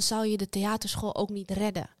 dan zou je de theaterschool ook niet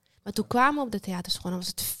redden. Maar toen kwamen we op de theaterschool en was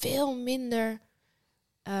het veel minder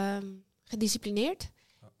gedisciplineerd.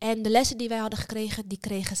 Ja. En de lessen die wij hadden gekregen, die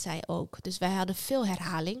kregen zij ook. Dus wij hadden veel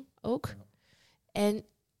herhaling ook. Ja. En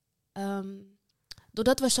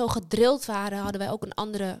doordat we zo gedrild waren, hadden wij ook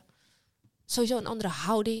sowieso een andere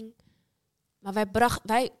houding. Maar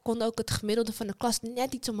wij konden ook het gemiddelde van de klas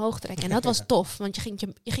net iets omhoog trekken. En dat was tof, want je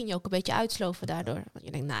ging je ook een beetje uitsloven daardoor. Want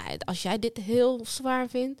je denkt, nou, als jij dit heel zwaar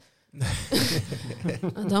vindt,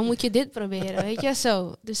 dan moet je dit proberen, weet je,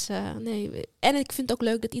 zo. Dus nee. En ik vind het ook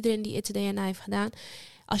leuk dat iedereen die It's DNA heeft gedaan,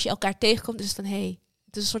 als je elkaar tegenkomt, is het van, hey,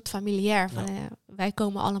 Het is een soort familiair. Wij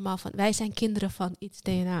komen allemaal van... Wij zijn kinderen van iets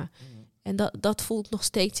DNA. En dat voelt nog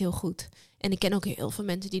steeds heel goed. En ik ken ook heel veel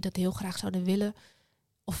mensen die dat heel graag zouden willen.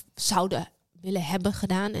 Of zouden willen hebben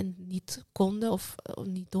gedaan en niet konden of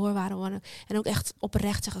niet door waren. En ook echt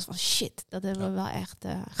oprecht zeggen van shit, dat hebben we wel echt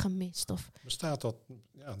gemist. Of bestaat dat?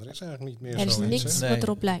 Ja, er is eigenlijk niet meer er is niks wat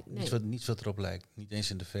erop lijkt. Nee. Niets wat erop lijkt. Niet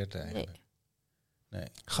eens in de verte eigenlijk. Nee.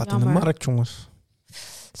 Gaat jammer. In de markt, jongens.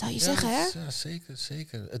 Zou je zeggen, hè? Ja,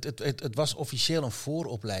 zeker. Het was officieel een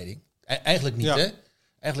vooropleiding. Eigenlijk niet, hè?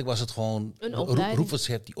 Eigenlijk was het gewoon... Rufus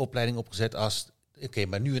heeft die opleiding opgezet als... Oké,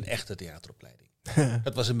 maar nu een echte theateropleiding.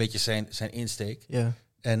 Dat was een beetje zijn insteek. Ja.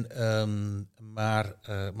 En, maar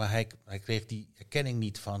hij kreeg die erkenning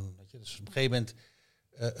niet van... Weet je, dus op een gegeven moment...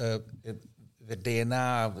 werd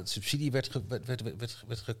DNA, de subsidie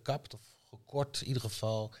werd gekapt of gekort in ieder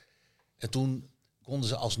geval. En toen konden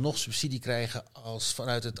ze alsnog subsidie krijgen als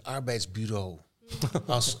vanuit het arbeidsbureau.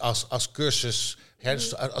 als cursus,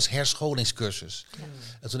 als herscholingscursus.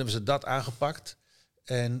 En toen hebben ze dat aangepakt.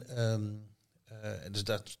 En dus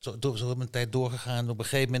dat zo een tijd doorgegaan. Op een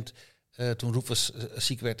gegeven moment, toen Rufus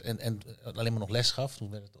ziek werd en alleen maar nog les gaf,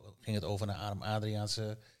 toen ging het over naar Adam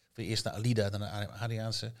Adriaanse, eerst naar Alida, dan naar Adam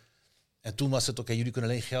Adriaanse. En toen was het, oké, jullie kunnen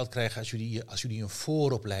alleen geld krijgen als jullie een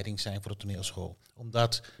vooropleiding zijn voor de toneelschool.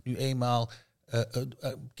 Omdat nu eenmaal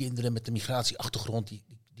kinderen met een migratieachtergrond,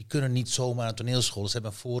 die kunnen niet zomaar een toneelschool. Ze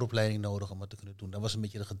hebben een vooropleiding nodig om het te kunnen doen. Dat was een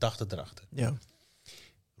beetje de gedachte erachter. Ja.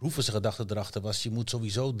 Rufus' gedachte erachter was, je moet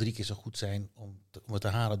sowieso 3 keer zo goed zijn om het te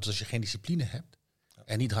halen. Dus als je geen discipline hebt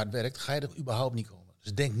en niet hard werkt, ga je er überhaupt niet komen.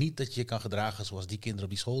 Dus denk niet dat je je kan gedragen zoals die kinderen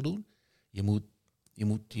op die school doen.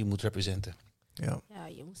 Je moet representen. Ja,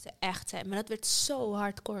 je moest er echt zijn. Maar dat werd zo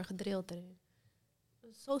hardcore gedrild erin.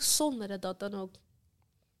 Zo zonde dat dat dan ook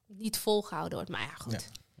niet volgehouden wordt. Maar ja, goed.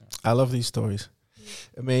 I love these stories.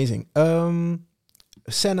 Amazing.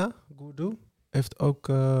 Senna Gourdou heeft ook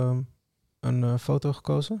een foto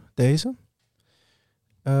gekozen. Deze.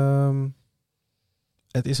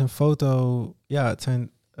 Het is een foto... Ja, het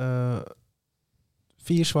zijn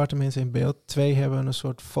 4 zwarte mensen in beeld. 2 hebben een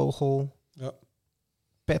soort vogel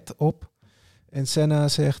pet op. En Senna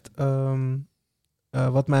zegt...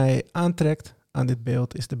 wat mij aantrekt aan dit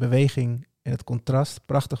beeld is de beweging en het contrast.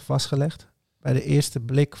 Prachtig vastgelegd. Bij de eerste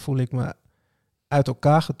blik voel ik me uit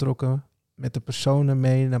elkaar getrokken met de personen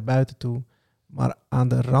mee naar buiten toe. Maar aan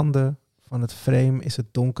de randen van het frame is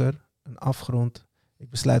het donker, een afgrond. Ik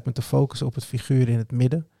besluit me te focussen op het figuur in het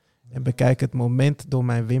midden en bekijk het moment door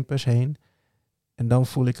mijn wimpers heen. En dan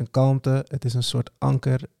voel ik een kalmte, het is een soort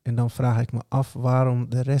anker en dan vraag ik me af waarom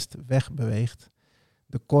de rest wegbeweegt.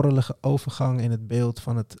 De korrelige overgang in het beeld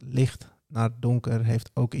van het licht naar het donker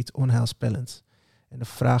heeft ook iets onheilspellends. En de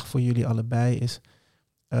vraag voor jullie allebei is,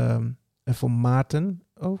 en voor Maarten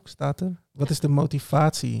ook staat er, wat is de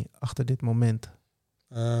motivatie achter dit moment?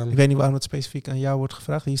 Ik weet niet waarom het specifiek aan jou wordt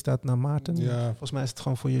gevraagd. Hier staat naar Maarten. Ja. Volgens mij is het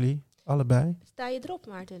gewoon voor jullie, allebei. Sta je erop,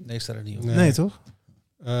 Maarten? Nee, staat er niet op. Nee toch?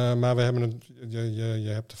 Maar we hebben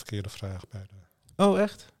je hebt de verkeerde vraag bij de... Oh,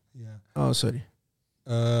 echt? Ja. Oh, sorry.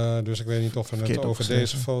 Dus ik weet niet of we het over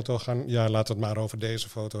deze foto gaan... Ja, laten we het maar over deze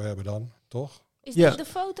foto hebben dan, toch? Is dit de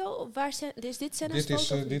foto? Of waar is dit Senna's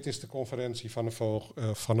foto? Dit is de conferentie van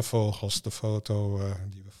de vogels. De foto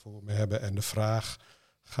die we voor me hebben. En de vraag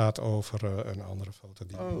gaat over een andere foto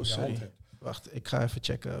die je in je hand hebt. Wacht, ik ga even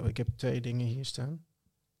checken. Ik heb 2 dingen hier staan.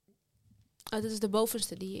 Oh, dat is de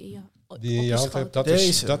bovenste die je in je hand hebt.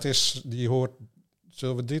 Dat is, die hoort...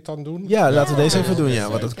 Zullen we dit dan doen? Ja, laten we deze even doen. Ja,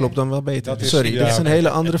 want dat klopt dan wel beter. Dit is een hele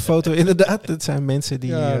andere foto inderdaad. Het zijn mensen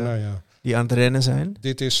die aan het rennen zijn.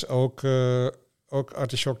 Dit is ook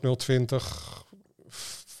Artichoke 020.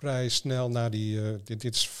 Vrij snel na die... Dit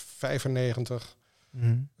is 95.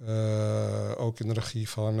 Mm-hmm. Ook in de regie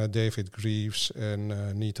van David Greaves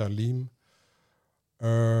en Nita Leem.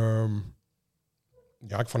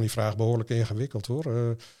 Ik vond die vraag behoorlijk ingewikkeld hoor.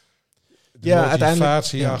 De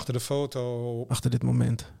motivatie achter de foto. Achter dit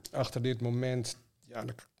moment. Ja,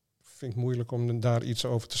 dat vind ik moeilijk om daar iets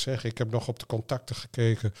over te zeggen. Ik heb nog op de contacten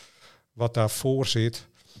gekeken wat daarvoor zit.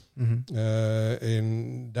 Mm-hmm.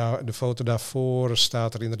 In de foto daarvoor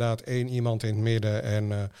staat er inderdaad 1 iemand in het midden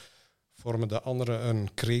en vormen de anderen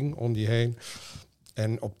een kring om die heen.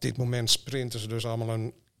 En op dit moment sprinten ze dus allemaal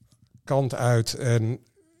een kant uit.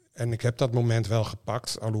 En ik heb dat moment wel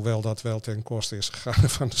gepakt, alhoewel dat wel ten koste is gegaan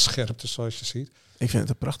van de scherpte, zoals je ziet. Ik vind het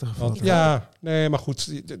een prachtige foto. Ja, nee, maar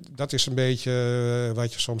goed, dat is een beetje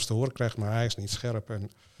wat je soms te horen krijgt, maar hij is niet scherp.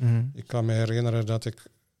 En ik kan me herinneren dat ik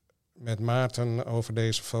met Maarten over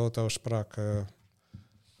deze foto sprak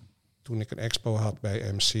toen ik een expo had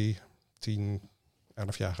bij MC, 10,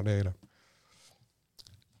 11 jaar geleden.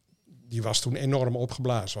 die was toen enorm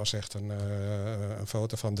opgeblazen. Was echt een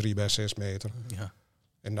foto van 3 bij 6 meter. Ja.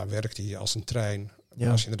 En dan werkt hij als een trein.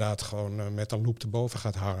 Ja. Als je inderdaad gewoon met een loop erboven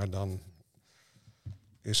gaat hangen, dan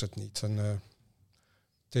is het niet een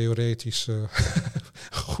theoretisch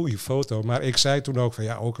goede foto. Maar ik zei toen ook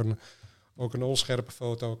van ook een onscherpe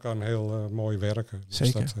foto kan heel mooi werken. Dus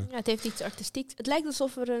Zeker. Het heeft iets artistieks. Het lijkt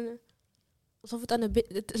alsof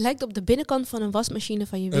het lijkt op de binnenkant van een wasmachine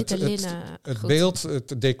van je witte linnen. Het beeld,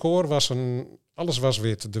 het decor alles was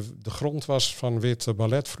wit. De grond was van witte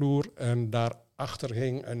balletvloer en daarachter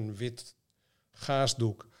hing een wit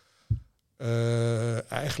gaasdoek.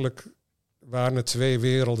 Eigenlijk waren er 2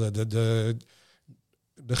 werelden.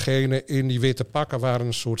 Degene in die witte pakken waren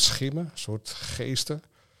een soort schimmen, een soort geesten.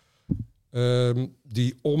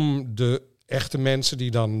 Die om de echte mensen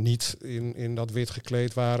die dan niet in dat wit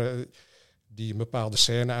gekleed waren, die een bepaalde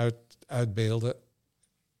scène uitbeelden,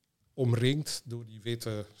 omringd door die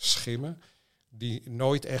witte schimmen, die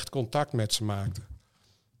nooit echt contact met ze maakten.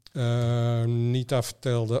 Nita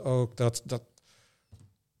vertelde ook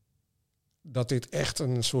dat dit echt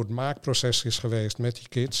een soort maakproces is geweest met die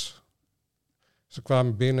kids. Ze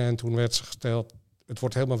kwamen binnen en toen werd ze gesteld, het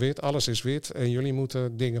wordt helemaal wit, alles is wit en jullie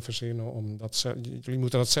moeten dingen verzinnen, jullie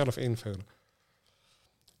moeten dat zelf invullen.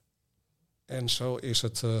 En zo is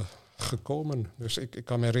het gekomen. Dus ik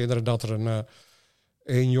kan me herinneren dat er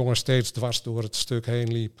een jongen steeds dwars door het stuk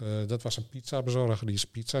heen liep. Dat was een pizzabezorger die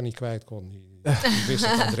zijn pizza niet kwijt kon. Die wist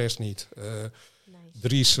het adres niet. Nice.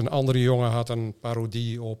 Dries, een andere jongen, had een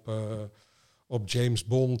parodie op James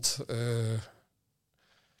Bond.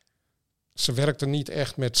 Ze werkte niet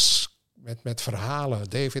echt met verhalen.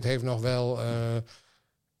 David heeft nog wel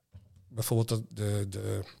bijvoorbeeld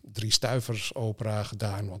de 3 Stuivers opera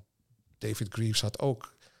gedaan. Want David Greaves had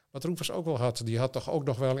ook, wat Rufus ook wel had, die had toch ook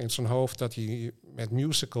nog wel in zijn hoofd dat hij met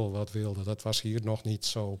musical wat wilde. Dat was hier nog niet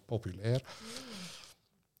zo populair.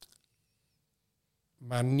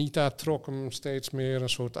 Maar Nita trok hem steeds meer een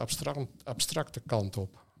soort abstracte kant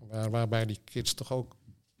op. Waarbij die kids toch ook,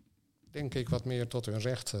 denk ik, wat meer tot hun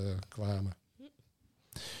recht kwamen.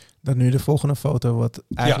 Dan nu de volgende foto, wat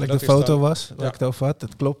eigenlijk de foto was, waar ik het over had.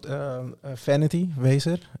 Het klopt. Vanity,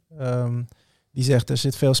 Wezer. Die zegt, er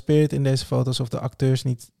zit veel spirit in deze foto's, of de acteurs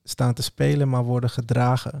niet staan te spelen, maar worden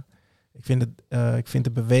gedragen. Ik vind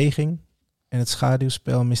de beweging en het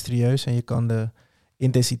schaduwspel mysterieus en je kan de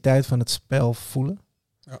intensiteit van het spel voelen.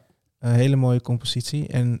 Ja. Een hele mooie compositie.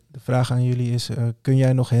 En de vraag aan jullie is, kun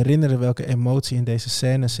jij nog herinneren welke emotie in deze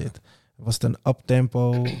scène zit? Was het een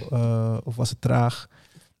uptempo of was het traag?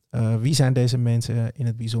 Wie zijn deze mensen in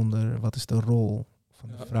het bijzonder? Wat is de rol van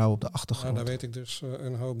de vrouw op de achtergrond? Nou, daar weet ik dus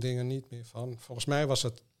een hoop dingen niet meer van. Volgens mij was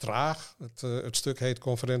het traag. Het stuk heet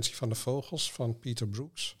Conferentie van de Vogels van Peter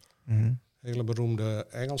Brooks. Mm-hmm. Hele beroemde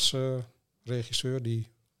Engelse regisseur die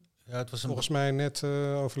volgens mij net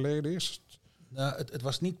overleden is. Nou, het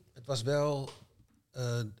was niet. Het was wel.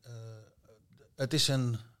 Het is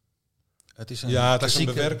een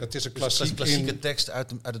klassieke, het is een klassieke tekst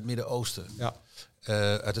uit het Midden-Oosten. Ja.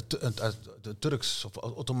 Uit de Turks of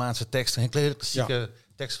Ottomaanse tekst. Een hele klassieke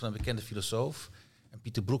tekst van een bekende filosoof. En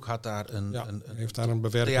Pieter Broek had daar een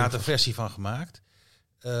theaterversie van gemaakt.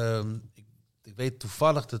 Ik weet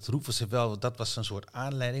toevallig dat Rufus dat was een soort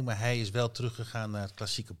aanleiding, maar hij is wel teruggegaan naar het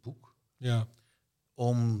klassieke boek. Ja.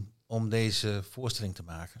 Om deze voorstelling te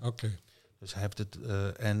maken. Okay. Dus hij heeft het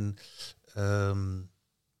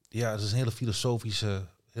het is een hele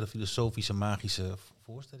filosofische, magische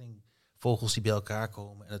voorstelling. Vogels die bij elkaar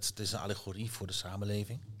komen. En het is een allegorie voor de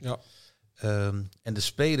samenleving. Ja. En de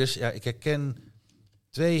spelers, ik herken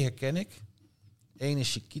 2 herken ik. Eén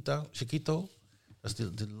is Chiquito. Dat is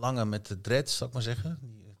de lange met de dreads, zal ik maar zeggen.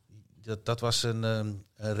 Dat was een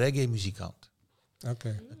reggae-muzikant.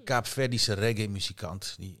 Okay. Een Kaapverdische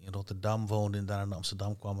reggae-muzikant. Die in Rotterdam woonde en daar naar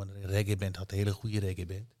Amsterdam kwam. En een reggae-band had, een hele goede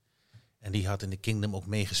reggae-band. En die had in de Kingdom ook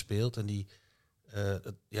meegespeeld. En die,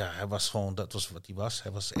 hij was gewoon, dat was wat hij was.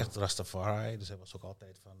 Hij was echt Rastafari. Dus hij was ook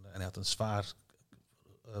altijd van. En hij had een zwaar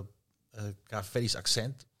Kaapverdisch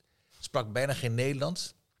accent. Sprak bijna geen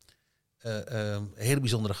Nederlands. Een hele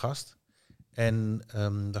bijzondere gast. En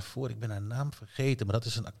daarvoor, ik ben haar naam vergeten, maar dat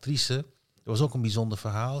is een actrice. Dat was ook een bijzonder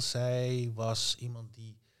verhaal. Zij was iemand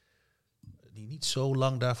die niet zo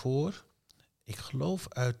lang daarvoor, ik geloof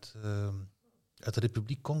uit de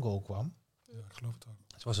Republiek Congo kwam. Ja, ik geloof het ook.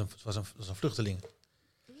 Ze was een vluchteling.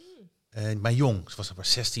 Maar jong, ze was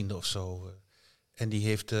maar 16e of zo. En die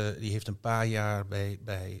heeft een paar jaar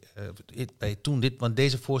bij toen dit, want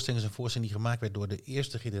deze voorstelling is een voorstelling die gemaakt werd door de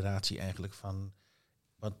eerste generatie eigenlijk van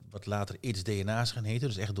wat later It's DNA is gaan heten.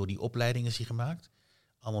 Dus echt door die opleiding is die gemaakt.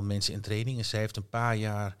 allemaal mensen in training. En zij heeft een paar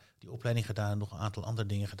jaar die opleiding gedaan, nog een aantal andere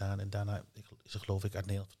dingen gedaan. En daarna is ze geloof ik uit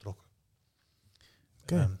Nederland vertrokken.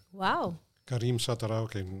 Wauw. Karim zat er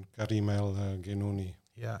ook in, Karim El Genouni.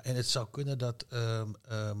 Ja, en het zou kunnen dat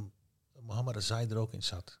Mohammed Azai er ook in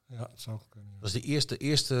zat. Ja, het zou kunnen. Dat was de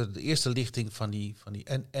eerste lichting van die.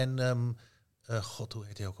 God, hoe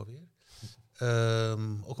heet hij ook alweer?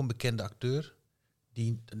 Ook een bekende acteur.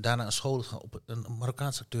 Die daarna een school een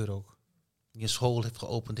Marokkaanse acteur ook. Die een school heeft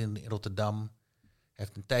geopend in Rotterdam. Hij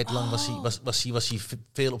heeft een tijd lang was hij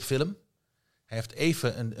veel op film. Hij heeft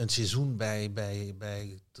even een seizoen bij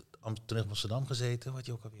Amsterdam gezeten. Wat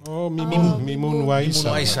je ook alweer. Mimoun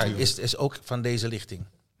Waissa is ook van deze lichting.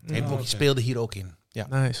 Hij speelde hier ook in. Ja.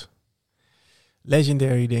 Nice.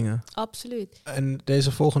 Legendary dingen. Absoluut. En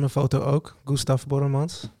deze volgende foto ook. Gustav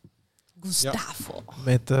Borremans. Gustavo.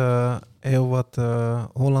 Met heel wat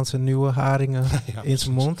Hollandse nieuwe haringen in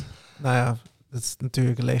zijn mond. Nou ja, dat is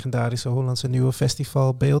natuurlijk een legendarische Hollandse nieuwe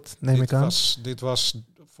festivalbeeld, neem ik aan. Dit was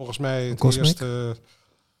volgens mij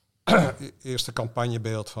het eerste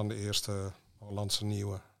campagnebeeld van de eerste Hollandse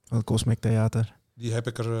nieuwe. Van het Cosmic Theater. Die heb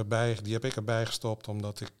ik erbij gestopt,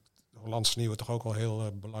 omdat ik de Hollandse nieuwe toch ook wel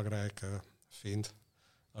heel belangrijk vind.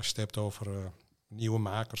 Als je het hebt over nieuwe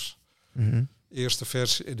makers. Mm-hmm.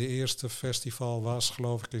 De eerste festival was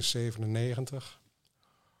geloof ik in 1997.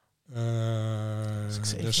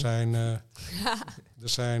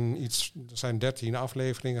 Er zijn 13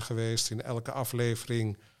 afleveringen geweest. In elke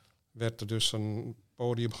aflevering werd er dus een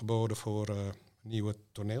podium geboden voor nieuwe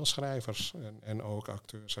toneelschrijvers en ook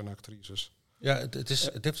acteurs en actrices. Ja,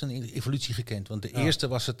 het heeft een evolutie gekend. Want eerst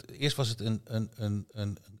was het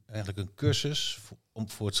eigenlijk een cursus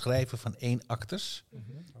voor het schrijven van 1 actes.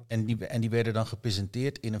 Mm-hmm. En die werden dan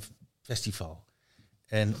gepresenteerd in een festival.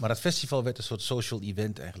 Maar dat festival werd een soort social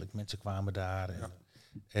event eigenlijk. Mensen kwamen daar.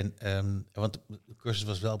 Want de cursus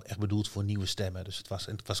was wel echt bedoeld voor nieuwe stemmen. Dus het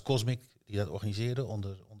was Cosmic die dat organiseerde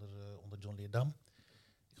onder John Leerdam.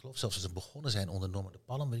 Ik geloof zelfs dat ze begonnen zijn onder Norman de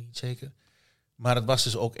Palm, weet ik niet zeker. Maar het was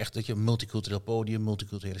dus ook echt dat je een multicultureel podium,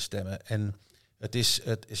 multiculturele stemmen. En het is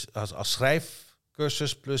als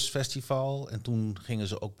schrijfcursus plus festival. En toen gingen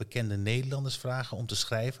ze ook bekende Nederlanders vragen om te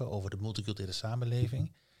schrijven over de multiculturele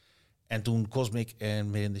samenleving. En toen Cosmic en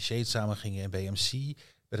Melinda Shade samen gingen in BMC,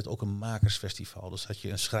 werd het ook een makersfestival. Dus had je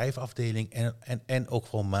een schrijfafdeling en ook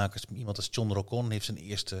gewoon makers. Iemand als John Rocon heeft zijn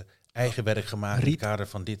eerste eigen werk gemaakt in het kader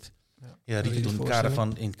van dit. Ja, Riet toen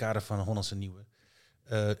in het kader van Hollandse Nieuwe.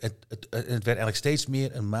 Het werd eigenlijk steeds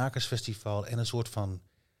meer een makersfestival en een soort van,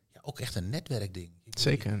 ook echt een netwerkding.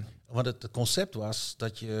 Zeker. Want het concept was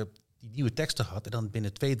dat je die nieuwe teksten had en dan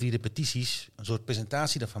binnen 2-3 repetities een soort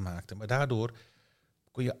presentatie daarvan maakte. Maar daardoor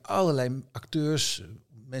kon je allerlei acteurs,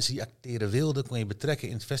 mensen die acteren wilden, kon je betrekken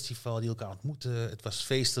in het festival, die elkaar ontmoeten. Het was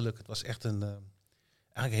feestelijk. Het was echt eigenlijk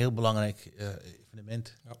een heel belangrijk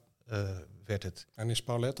evenement. Ja. Werd het. En is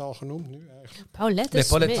Paulette al genoemd nu eigenlijk? Paulette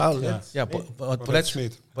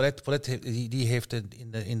Smit. Paulette die heeft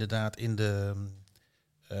inderdaad in de...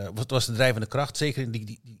 wat was de drijvende kracht? Zeker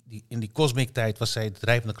in die Cosmic tijd was zij de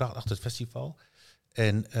drijvende kracht achter het festival.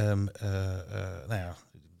 En een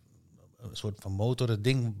soort van motor. Het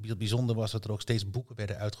ding bijzonder was dat er ook steeds boeken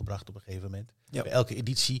werden uitgebracht op een gegeven moment. Ja. Bij elke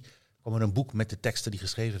editie kwam er een boek met de teksten die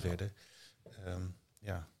geschreven werden.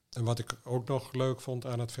 En wat ik ook nog leuk vond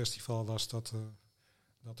aan het festival was dat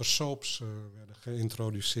er soaps werden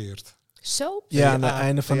geïntroduceerd. Soap? Ja, aan het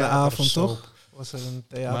einde van de avond toch? Was er een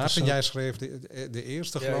theater. Maarten, jij schreef de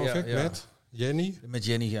eerste, geloof ik, met Jenny. Met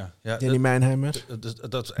Jenny, ja. Jenny Mijnheimer.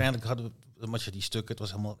 Dat eigenlijk hadden we die stukken. Het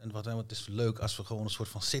was helemaal. Het is leuk als we gewoon een soort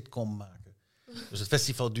van sitcom maken. Dus het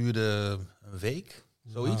festival duurde een week,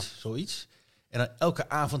 zoiets. En dan elke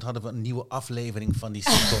avond hadden we een nieuwe aflevering van die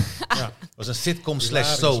sitcom. Het was een sitcom /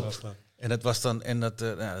 soap. En dat was dan hadden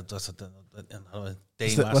we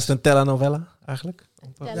thema's. Was het een telenovela eigenlijk?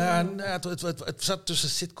 Het zat tussen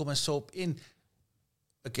sitcom en soap in.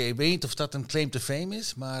 Oké, ik weet niet of dat een claim to fame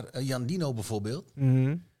is, maar Jan Dino bijvoorbeeld,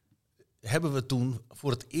 hebben we toen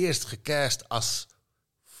voor het eerst gecast als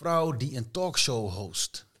vrouw die een talkshow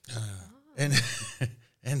host.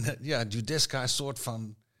 En Judeska is soort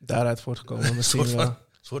van... Daaruit voortgekomen misschien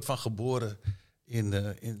soort van geboren in...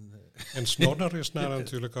 En Snodder is daar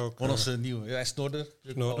natuurlijk ook... Onze nieuwe... Ja, Snodder.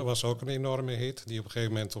 Snodder was ook een enorme hit, die op een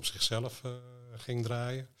gegeven moment op zichzelf ging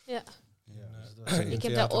draaien. Ja. Ik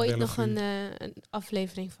heb daar ooit nog een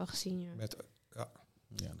aflevering van gezien.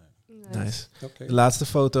 Ja. Nice. Okay. De laatste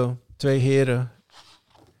foto. 2 heren.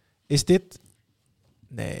 Is dit...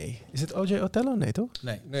 Nee. Is het O.J. Othello? Nee, toch?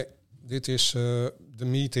 Nee. Dit is de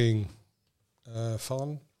meeting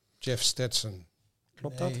van Jeff Stetson.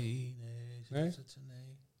 Klopt dat? Nee.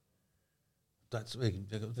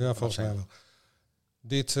 Ja, volgens mij wel.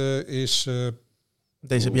 Dit is...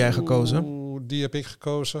 Deze heb jij gekozen? Die heb ik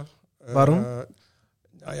gekozen. Waarom?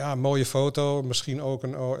 Nou ja, een mooie foto. Misschien ook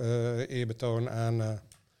een eerbetoon aan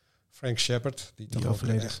Frank Shepard. Die toch ook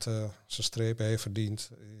echt zijn strepen heeft verdiend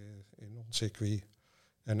in ons circuit.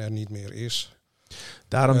 En er niet meer is.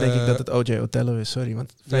 Daarom denk ik dat het O.J. Othello is, sorry.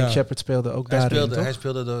 Want Frank Shepard speelde ook daarin, toch? Hij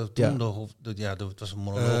speelde toen nog... het was een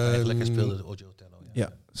monoloog eigenlijk. Hij speelde de O.J. Othello.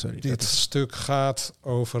 Ja, sorry. Dit stuk gaat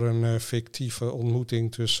over een fictieve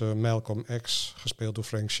ontmoeting tussen Malcolm X, gespeeld door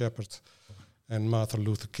Frank Shepard, en Martin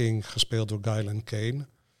Luther King, gespeeld door Guyland Kane.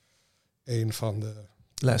 Een van de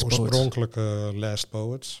oorspronkelijke Last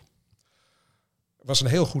Poets. Het was een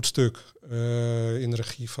heel goed stuk in de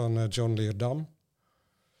regie van John Leerdam.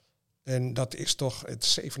 En dat is toch,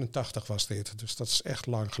 87 was dit, dus dat is echt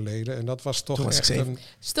lang geleden. En dat was toch echt een...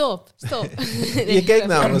 Stop. Je keek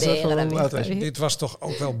namelijk. Dit was toch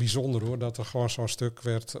ook wel bijzonder hoor, dat er gewoon zo'n stuk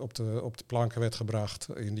werd op de planken werd gebracht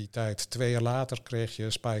in die tijd. 2 jaar later kreeg je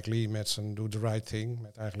Spike Lee met zijn Do the Right Thing,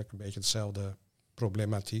 met eigenlijk een beetje dezelfde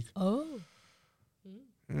problematiek. Oh.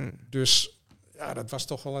 Dus ja, dat was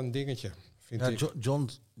toch wel een dingetje, vind ik.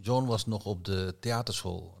 John was nog op de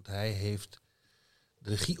theaterschool. Want hij heeft de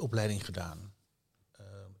regieopleiding gedaan.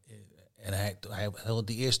 En hij had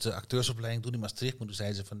die eerste acteursopleiding toen in Maastricht, maar toen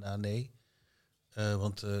zeiden ze van nee,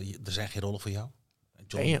 want er zijn geen rollen voor jou.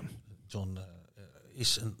 John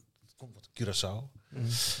komt uit Curaçao.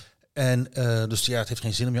 En dus het heeft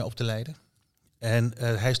geen zin om jou op te leiden. En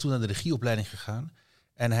hij is toen naar de regieopleiding gegaan.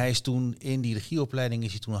 En hij is toen in die regieopleiding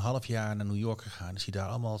is hij toen een half jaar naar New York gegaan. Is hij daar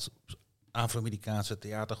allemaal Afro-Amerikaanse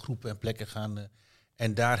theatergroepen en plekken gaan.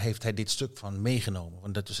 En daar heeft hij dit stuk van meegenomen.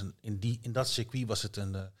 Want dat is in dat circuit was het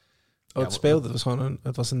een... het speelde,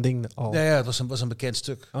 het was een ding al. Ja, het was een bekend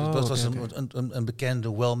stuk. Het was een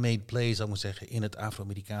bekende, well-made play, zou ik maar zeggen, in het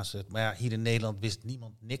Afro-Amerikaanse. Maar ja, hier in Nederland wist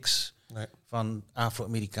niemand niks van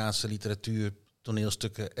Afro-Amerikaanse literatuur,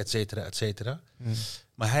 toneelstukken, et cetera, et cetera.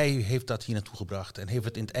 Maar hij heeft dat hier naartoe gebracht en heeft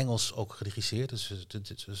het in het Engels ook geregisseerd. Dus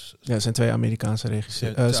het zijn 2 Amerikaanse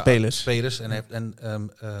spelers. Spelers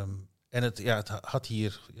en het had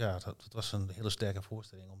hier, het was een hele sterke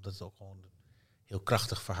voorstelling, omdat het ook gewoon een heel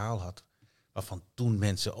krachtig verhaal had. Waarvan toen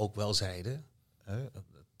mensen ook wel zeiden,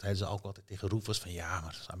 zeiden ze ook altijd tegen roefers van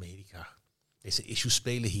maar dat is Amerika. Deze issues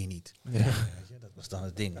spelen hier niet. Ja. Dat was dan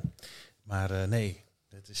het ding. Maar nee,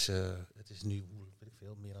 het is nu, weet ik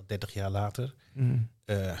veel, meer dan 30 jaar later.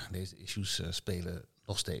 Deze issues spelen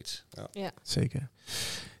nog steeds. Ja. Zeker.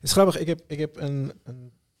 Het is grappig, ik heb een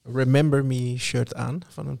Remember Me shirt aan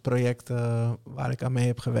van een project waar ik aan mee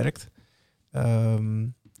heb gewerkt.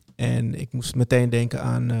 En ik moest meteen denken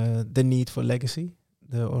aan The Need for Legacy.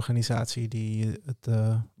 De organisatie die het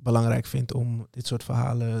belangrijk vindt om dit soort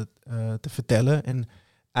verhalen te vertellen. En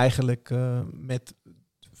eigenlijk met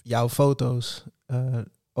jouw foto's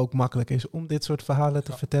ook makkelijk is om dit soort verhalen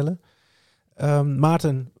te vertellen.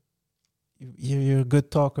 Maarten, you're a good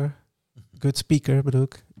talker. Good speaker bedoel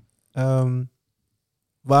ik.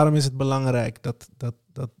 Waarom is het belangrijk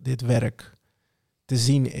dat dit werk te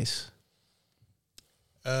zien is?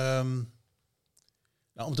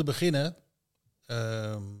 Om te beginnen,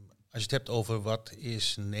 als je het hebt over wat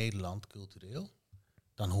is Nederland cultureel,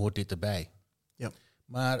 dan hoort dit erbij. Ja.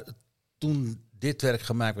 Maar toen dit werk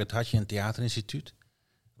gemaakt werd, had je een theaterinstituut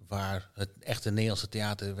waar het echte Nederlandse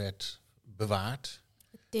theater werd bewaard.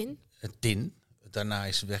 Het TIN. Daarna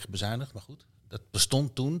is wegbezuinigd, maar goed, dat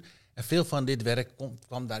bestond toen. En veel van dit werk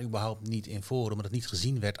kwam daar überhaupt niet in voor, omdat het niet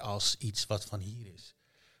gezien werd als iets wat van hier is.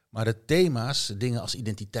 Maar de thema's, dingen als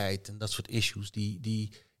identiteit en dat soort issues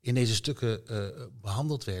die in deze stukken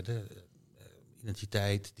behandeld werden,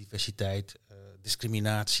 identiteit, diversiteit,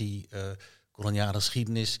 discriminatie, koloniale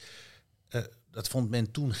geschiedenis, dat vond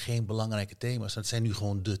men toen geen belangrijke thema's. Dat zijn nu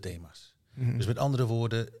gewoon de thema's. Mm-hmm. Dus met andere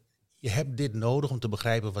woorden, je hebt dit nodig om te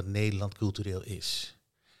begrijpen wat Nederland cultureel is.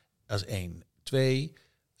 Dat is 1. 2,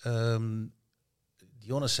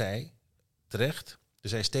 Dionne zei terecht, er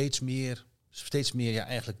zijn steeds meer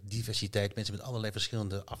eigenlijk diversiteit, mensen met allerlei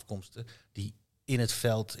verschillende afkomsten die in het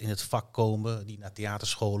veld, in het vak komen, die naar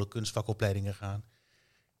theaterscholen, kunstvakopleidingen gaan.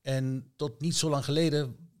 En tot niet zo lang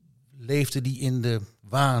geleden leefden die in de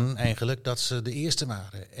waan eigenlijk dat ze de eerste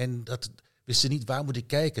waren. En dat wisten niet, waar moet ik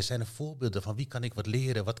kijken? Zijn er voorbeelden van wie kan ik wat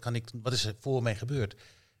leren? Wat is er voor mij gebeurd?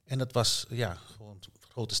 En dat was gewoon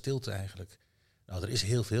grote stilte eigenlijk. Nou, er is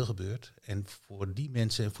heel veel gebeurd. En voor die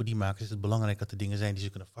mensen en voor die makers is het belangrijk dat er dingen zijn die ze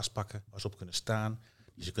kunnen vastpakken, waar ze op kunnen staan,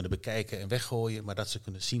 die ze kunnen bekijken en weggooien, maar dat ze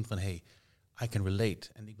kunnen zien van, hey, I can relate.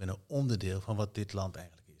 En ik ben een onderdeel van wat dit land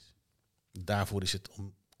eigenlijk is. Daarvoor is het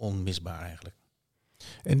onmisbaar eigenlijk.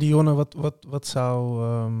 En Dionne,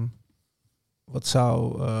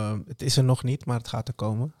 het is er nog niet, maar het gaat er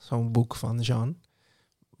komen. Zo'n boek van Jean.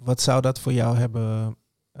 Wat zou dat voor jou hebben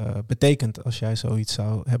betekend als jij zoiets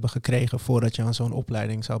zou hebben gekregen voordat je aan zo'n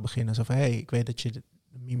opleiding zou beginnen? Zo van, ik weet dat je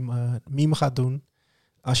mime gaat doen.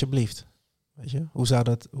 Alsjeblieft. Weet je?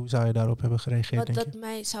 Hoe zou je daarop hebben gereageerd?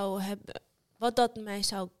 Wat dat mij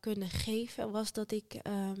zou kunnen geven, was dat ik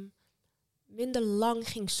minder lang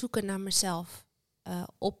ging zoeken naar mezelf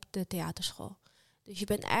op de theaterschool. Dus je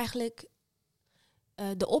bent eigenlijk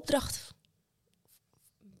de opdracht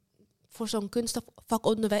voor zo'n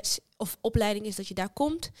kunstvakonderwijs of opleiding is dat je daar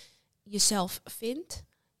komt, jezelf vindt,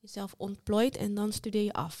 jezelf ontplooit en dan studeer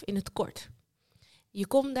je af in het kort. Je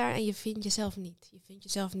komt daar en je vindt jezelf niet. Je vindt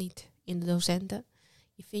jezelf niet in de docenten.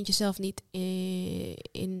 Je vindt jezelf niet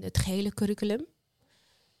in het gehele curriculum.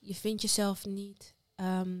 Je vindt jezelf niet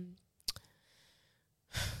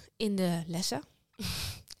in de lessen.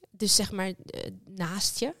 Dus zeg maar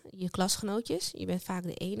naast je klasgenootjes. Je bent vaak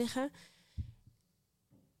de enige.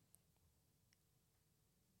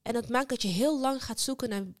 En dat maakt dat je heel lang gaat zoeken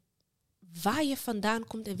naar waar je vandaan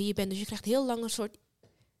komt en wie je bent. Dus je krijgt heel lang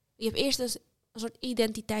je hebt eerst een soort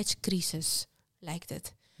identiteitscrisis, lijkt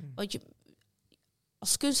het. Want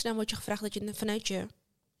als kunstenaar wordt je gevraagd dat je vanuit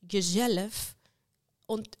jezelf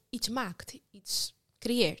iets maakt, iets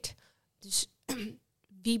creëert. Dus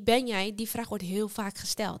wie ben jij? Die vraag wordt heel vaak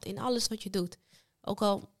gesteld in alles wat je doet. Ook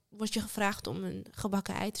al word je gevraagd om een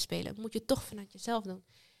gebakken ei te spelen, moet je het toch vanuit jezelf doen.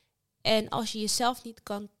 En als je jezelf niet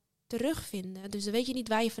kan terugvinden, dus dan weet je niet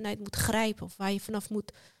waar je vanuit moet grijpen of waar je vanaf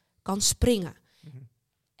kan springen. Mm-hmm.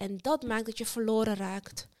 En dat maakt dat je verloren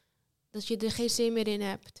raakt, dat je er geen zin meer in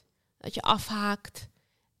hebt, dat je afhaakt,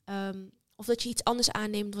 of dat je iets anders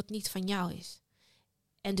aanneemt wat niet van jou is.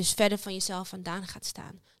 En dus verder van jezelf vandaan gaat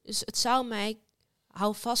staan. Dus het zou mij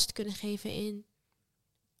houvast kunnen geven in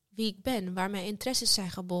wie ik ben, waar mijn interesses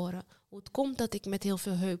zijn geboren, hoe het komt dat ik met heel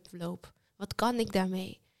veel heup loop. Wat kan ik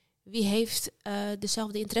daarmee? Wie heeft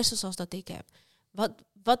dezelfde interesses als dat ik heb?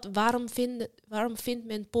 Waarom vindt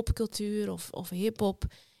men popcultuur of hiphop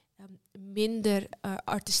minder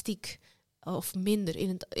artistiek of minder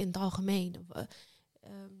in het algemeen?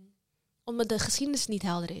 Omdat de geschiedenis niet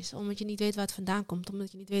helder is. Omdat je niet weet waar het vandaan komt.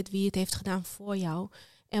 Omdat je niet weet wie het heeft gedaan voor jou.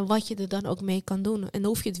 En wat je er dan ook mee kan doen. En dan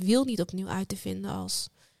hoef je het wiel niet opnieuw uit te vinden als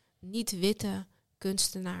niet-witte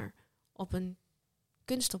kunstenaar op een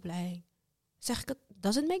kunstopleiding. Zeg ik het?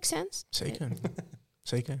 Does it make sense? Zeker.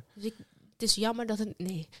 Zeker. Dus het is jammer dat het...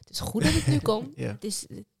 Nee, het is goed dat het nu komt. Ja.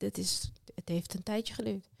 Het heeft een tijdje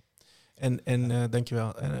geduurd. En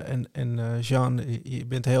dankjewel. En Jean, je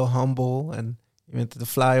bent heel humble en je bent de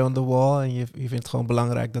fly on the wall en je vindt het gewoon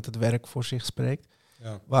belangrijk dat het werk voor zich spreekt.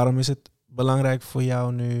 Ja. Waarom is het belangrijk voor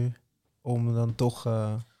jou nu om dan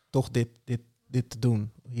toch dit te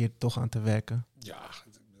doen, hier toch aan te werken? Ja,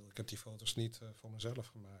 ik heb die foto's niet voor mezelf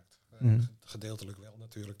gemaakt. Gedeeltelijk wel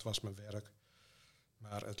natuurlijk, het was mijn werk.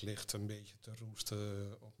 Maar het ligt een beetje te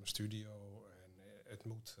roesten op mijn studio en het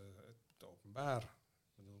moet openbaar.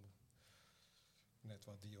 Ik bedoel, net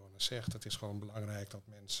wat Dionne zegt, het is gewoon belangrijk dat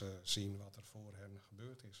mensen zien wat er voor hen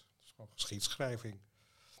gebeurd is. Het is gewoon geschiedschrijving.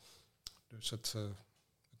 Dus het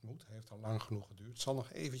heeft al lang genoeg geduurd. Het zal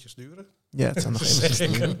nog eventjes duren. Ja, het zal nog eventjes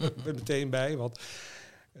duren. Ik ben meteen bij, want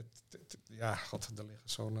er liggen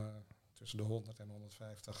zo'n tussen de 100 en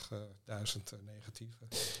 150.000 negatieven.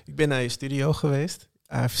 Ik ben naar je studio geweest.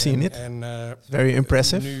 I've seen it. Very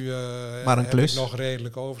impressive. Nu maar een klus. Heb ik nog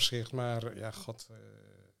redelijk overzicht, maar ja,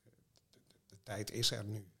 de tijd is er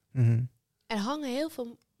nu. Mm-hmm. Er hangen heel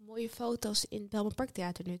veel mooie foto's in het Belmer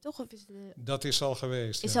Parktheater nu, toch? Of Dat is al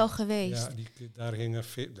geweest. Is al geweest. Ja, daar hingen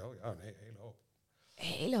een hele hoop. Een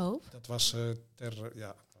hele hoop? Dat was, dat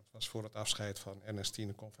was voor het afscheid van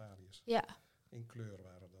Ernestine Convalius. Ja. In kleur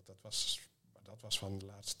waren dat. Dat was van de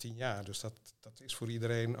laatste 10 jaar. Dus dat is voor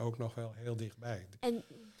iedereen ook nog wel heel dichtbij. En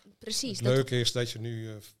precies. Het leuke is dat je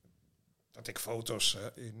nu dat ik foto's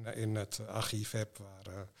in het archief heb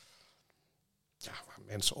waar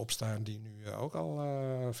mensen opstaan die nu ook al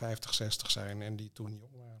 50, 60 zijn en die toen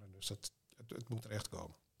jong waren. Dus het moet er echt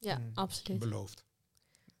komen. Ja, absoluut. Beloofd.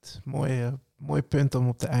 Het is een mooi punt om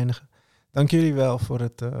op te eindigen. Dank jullie wel voor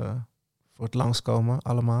het langskomen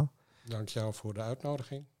allemaal. Dank jou voor de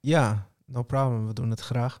uitnodiging. Ja, no problem. We doen het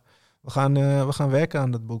graag. We gaan werken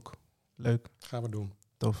aan dat boek. Leuk. Gaan we doen.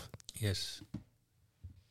 Tof. Yes.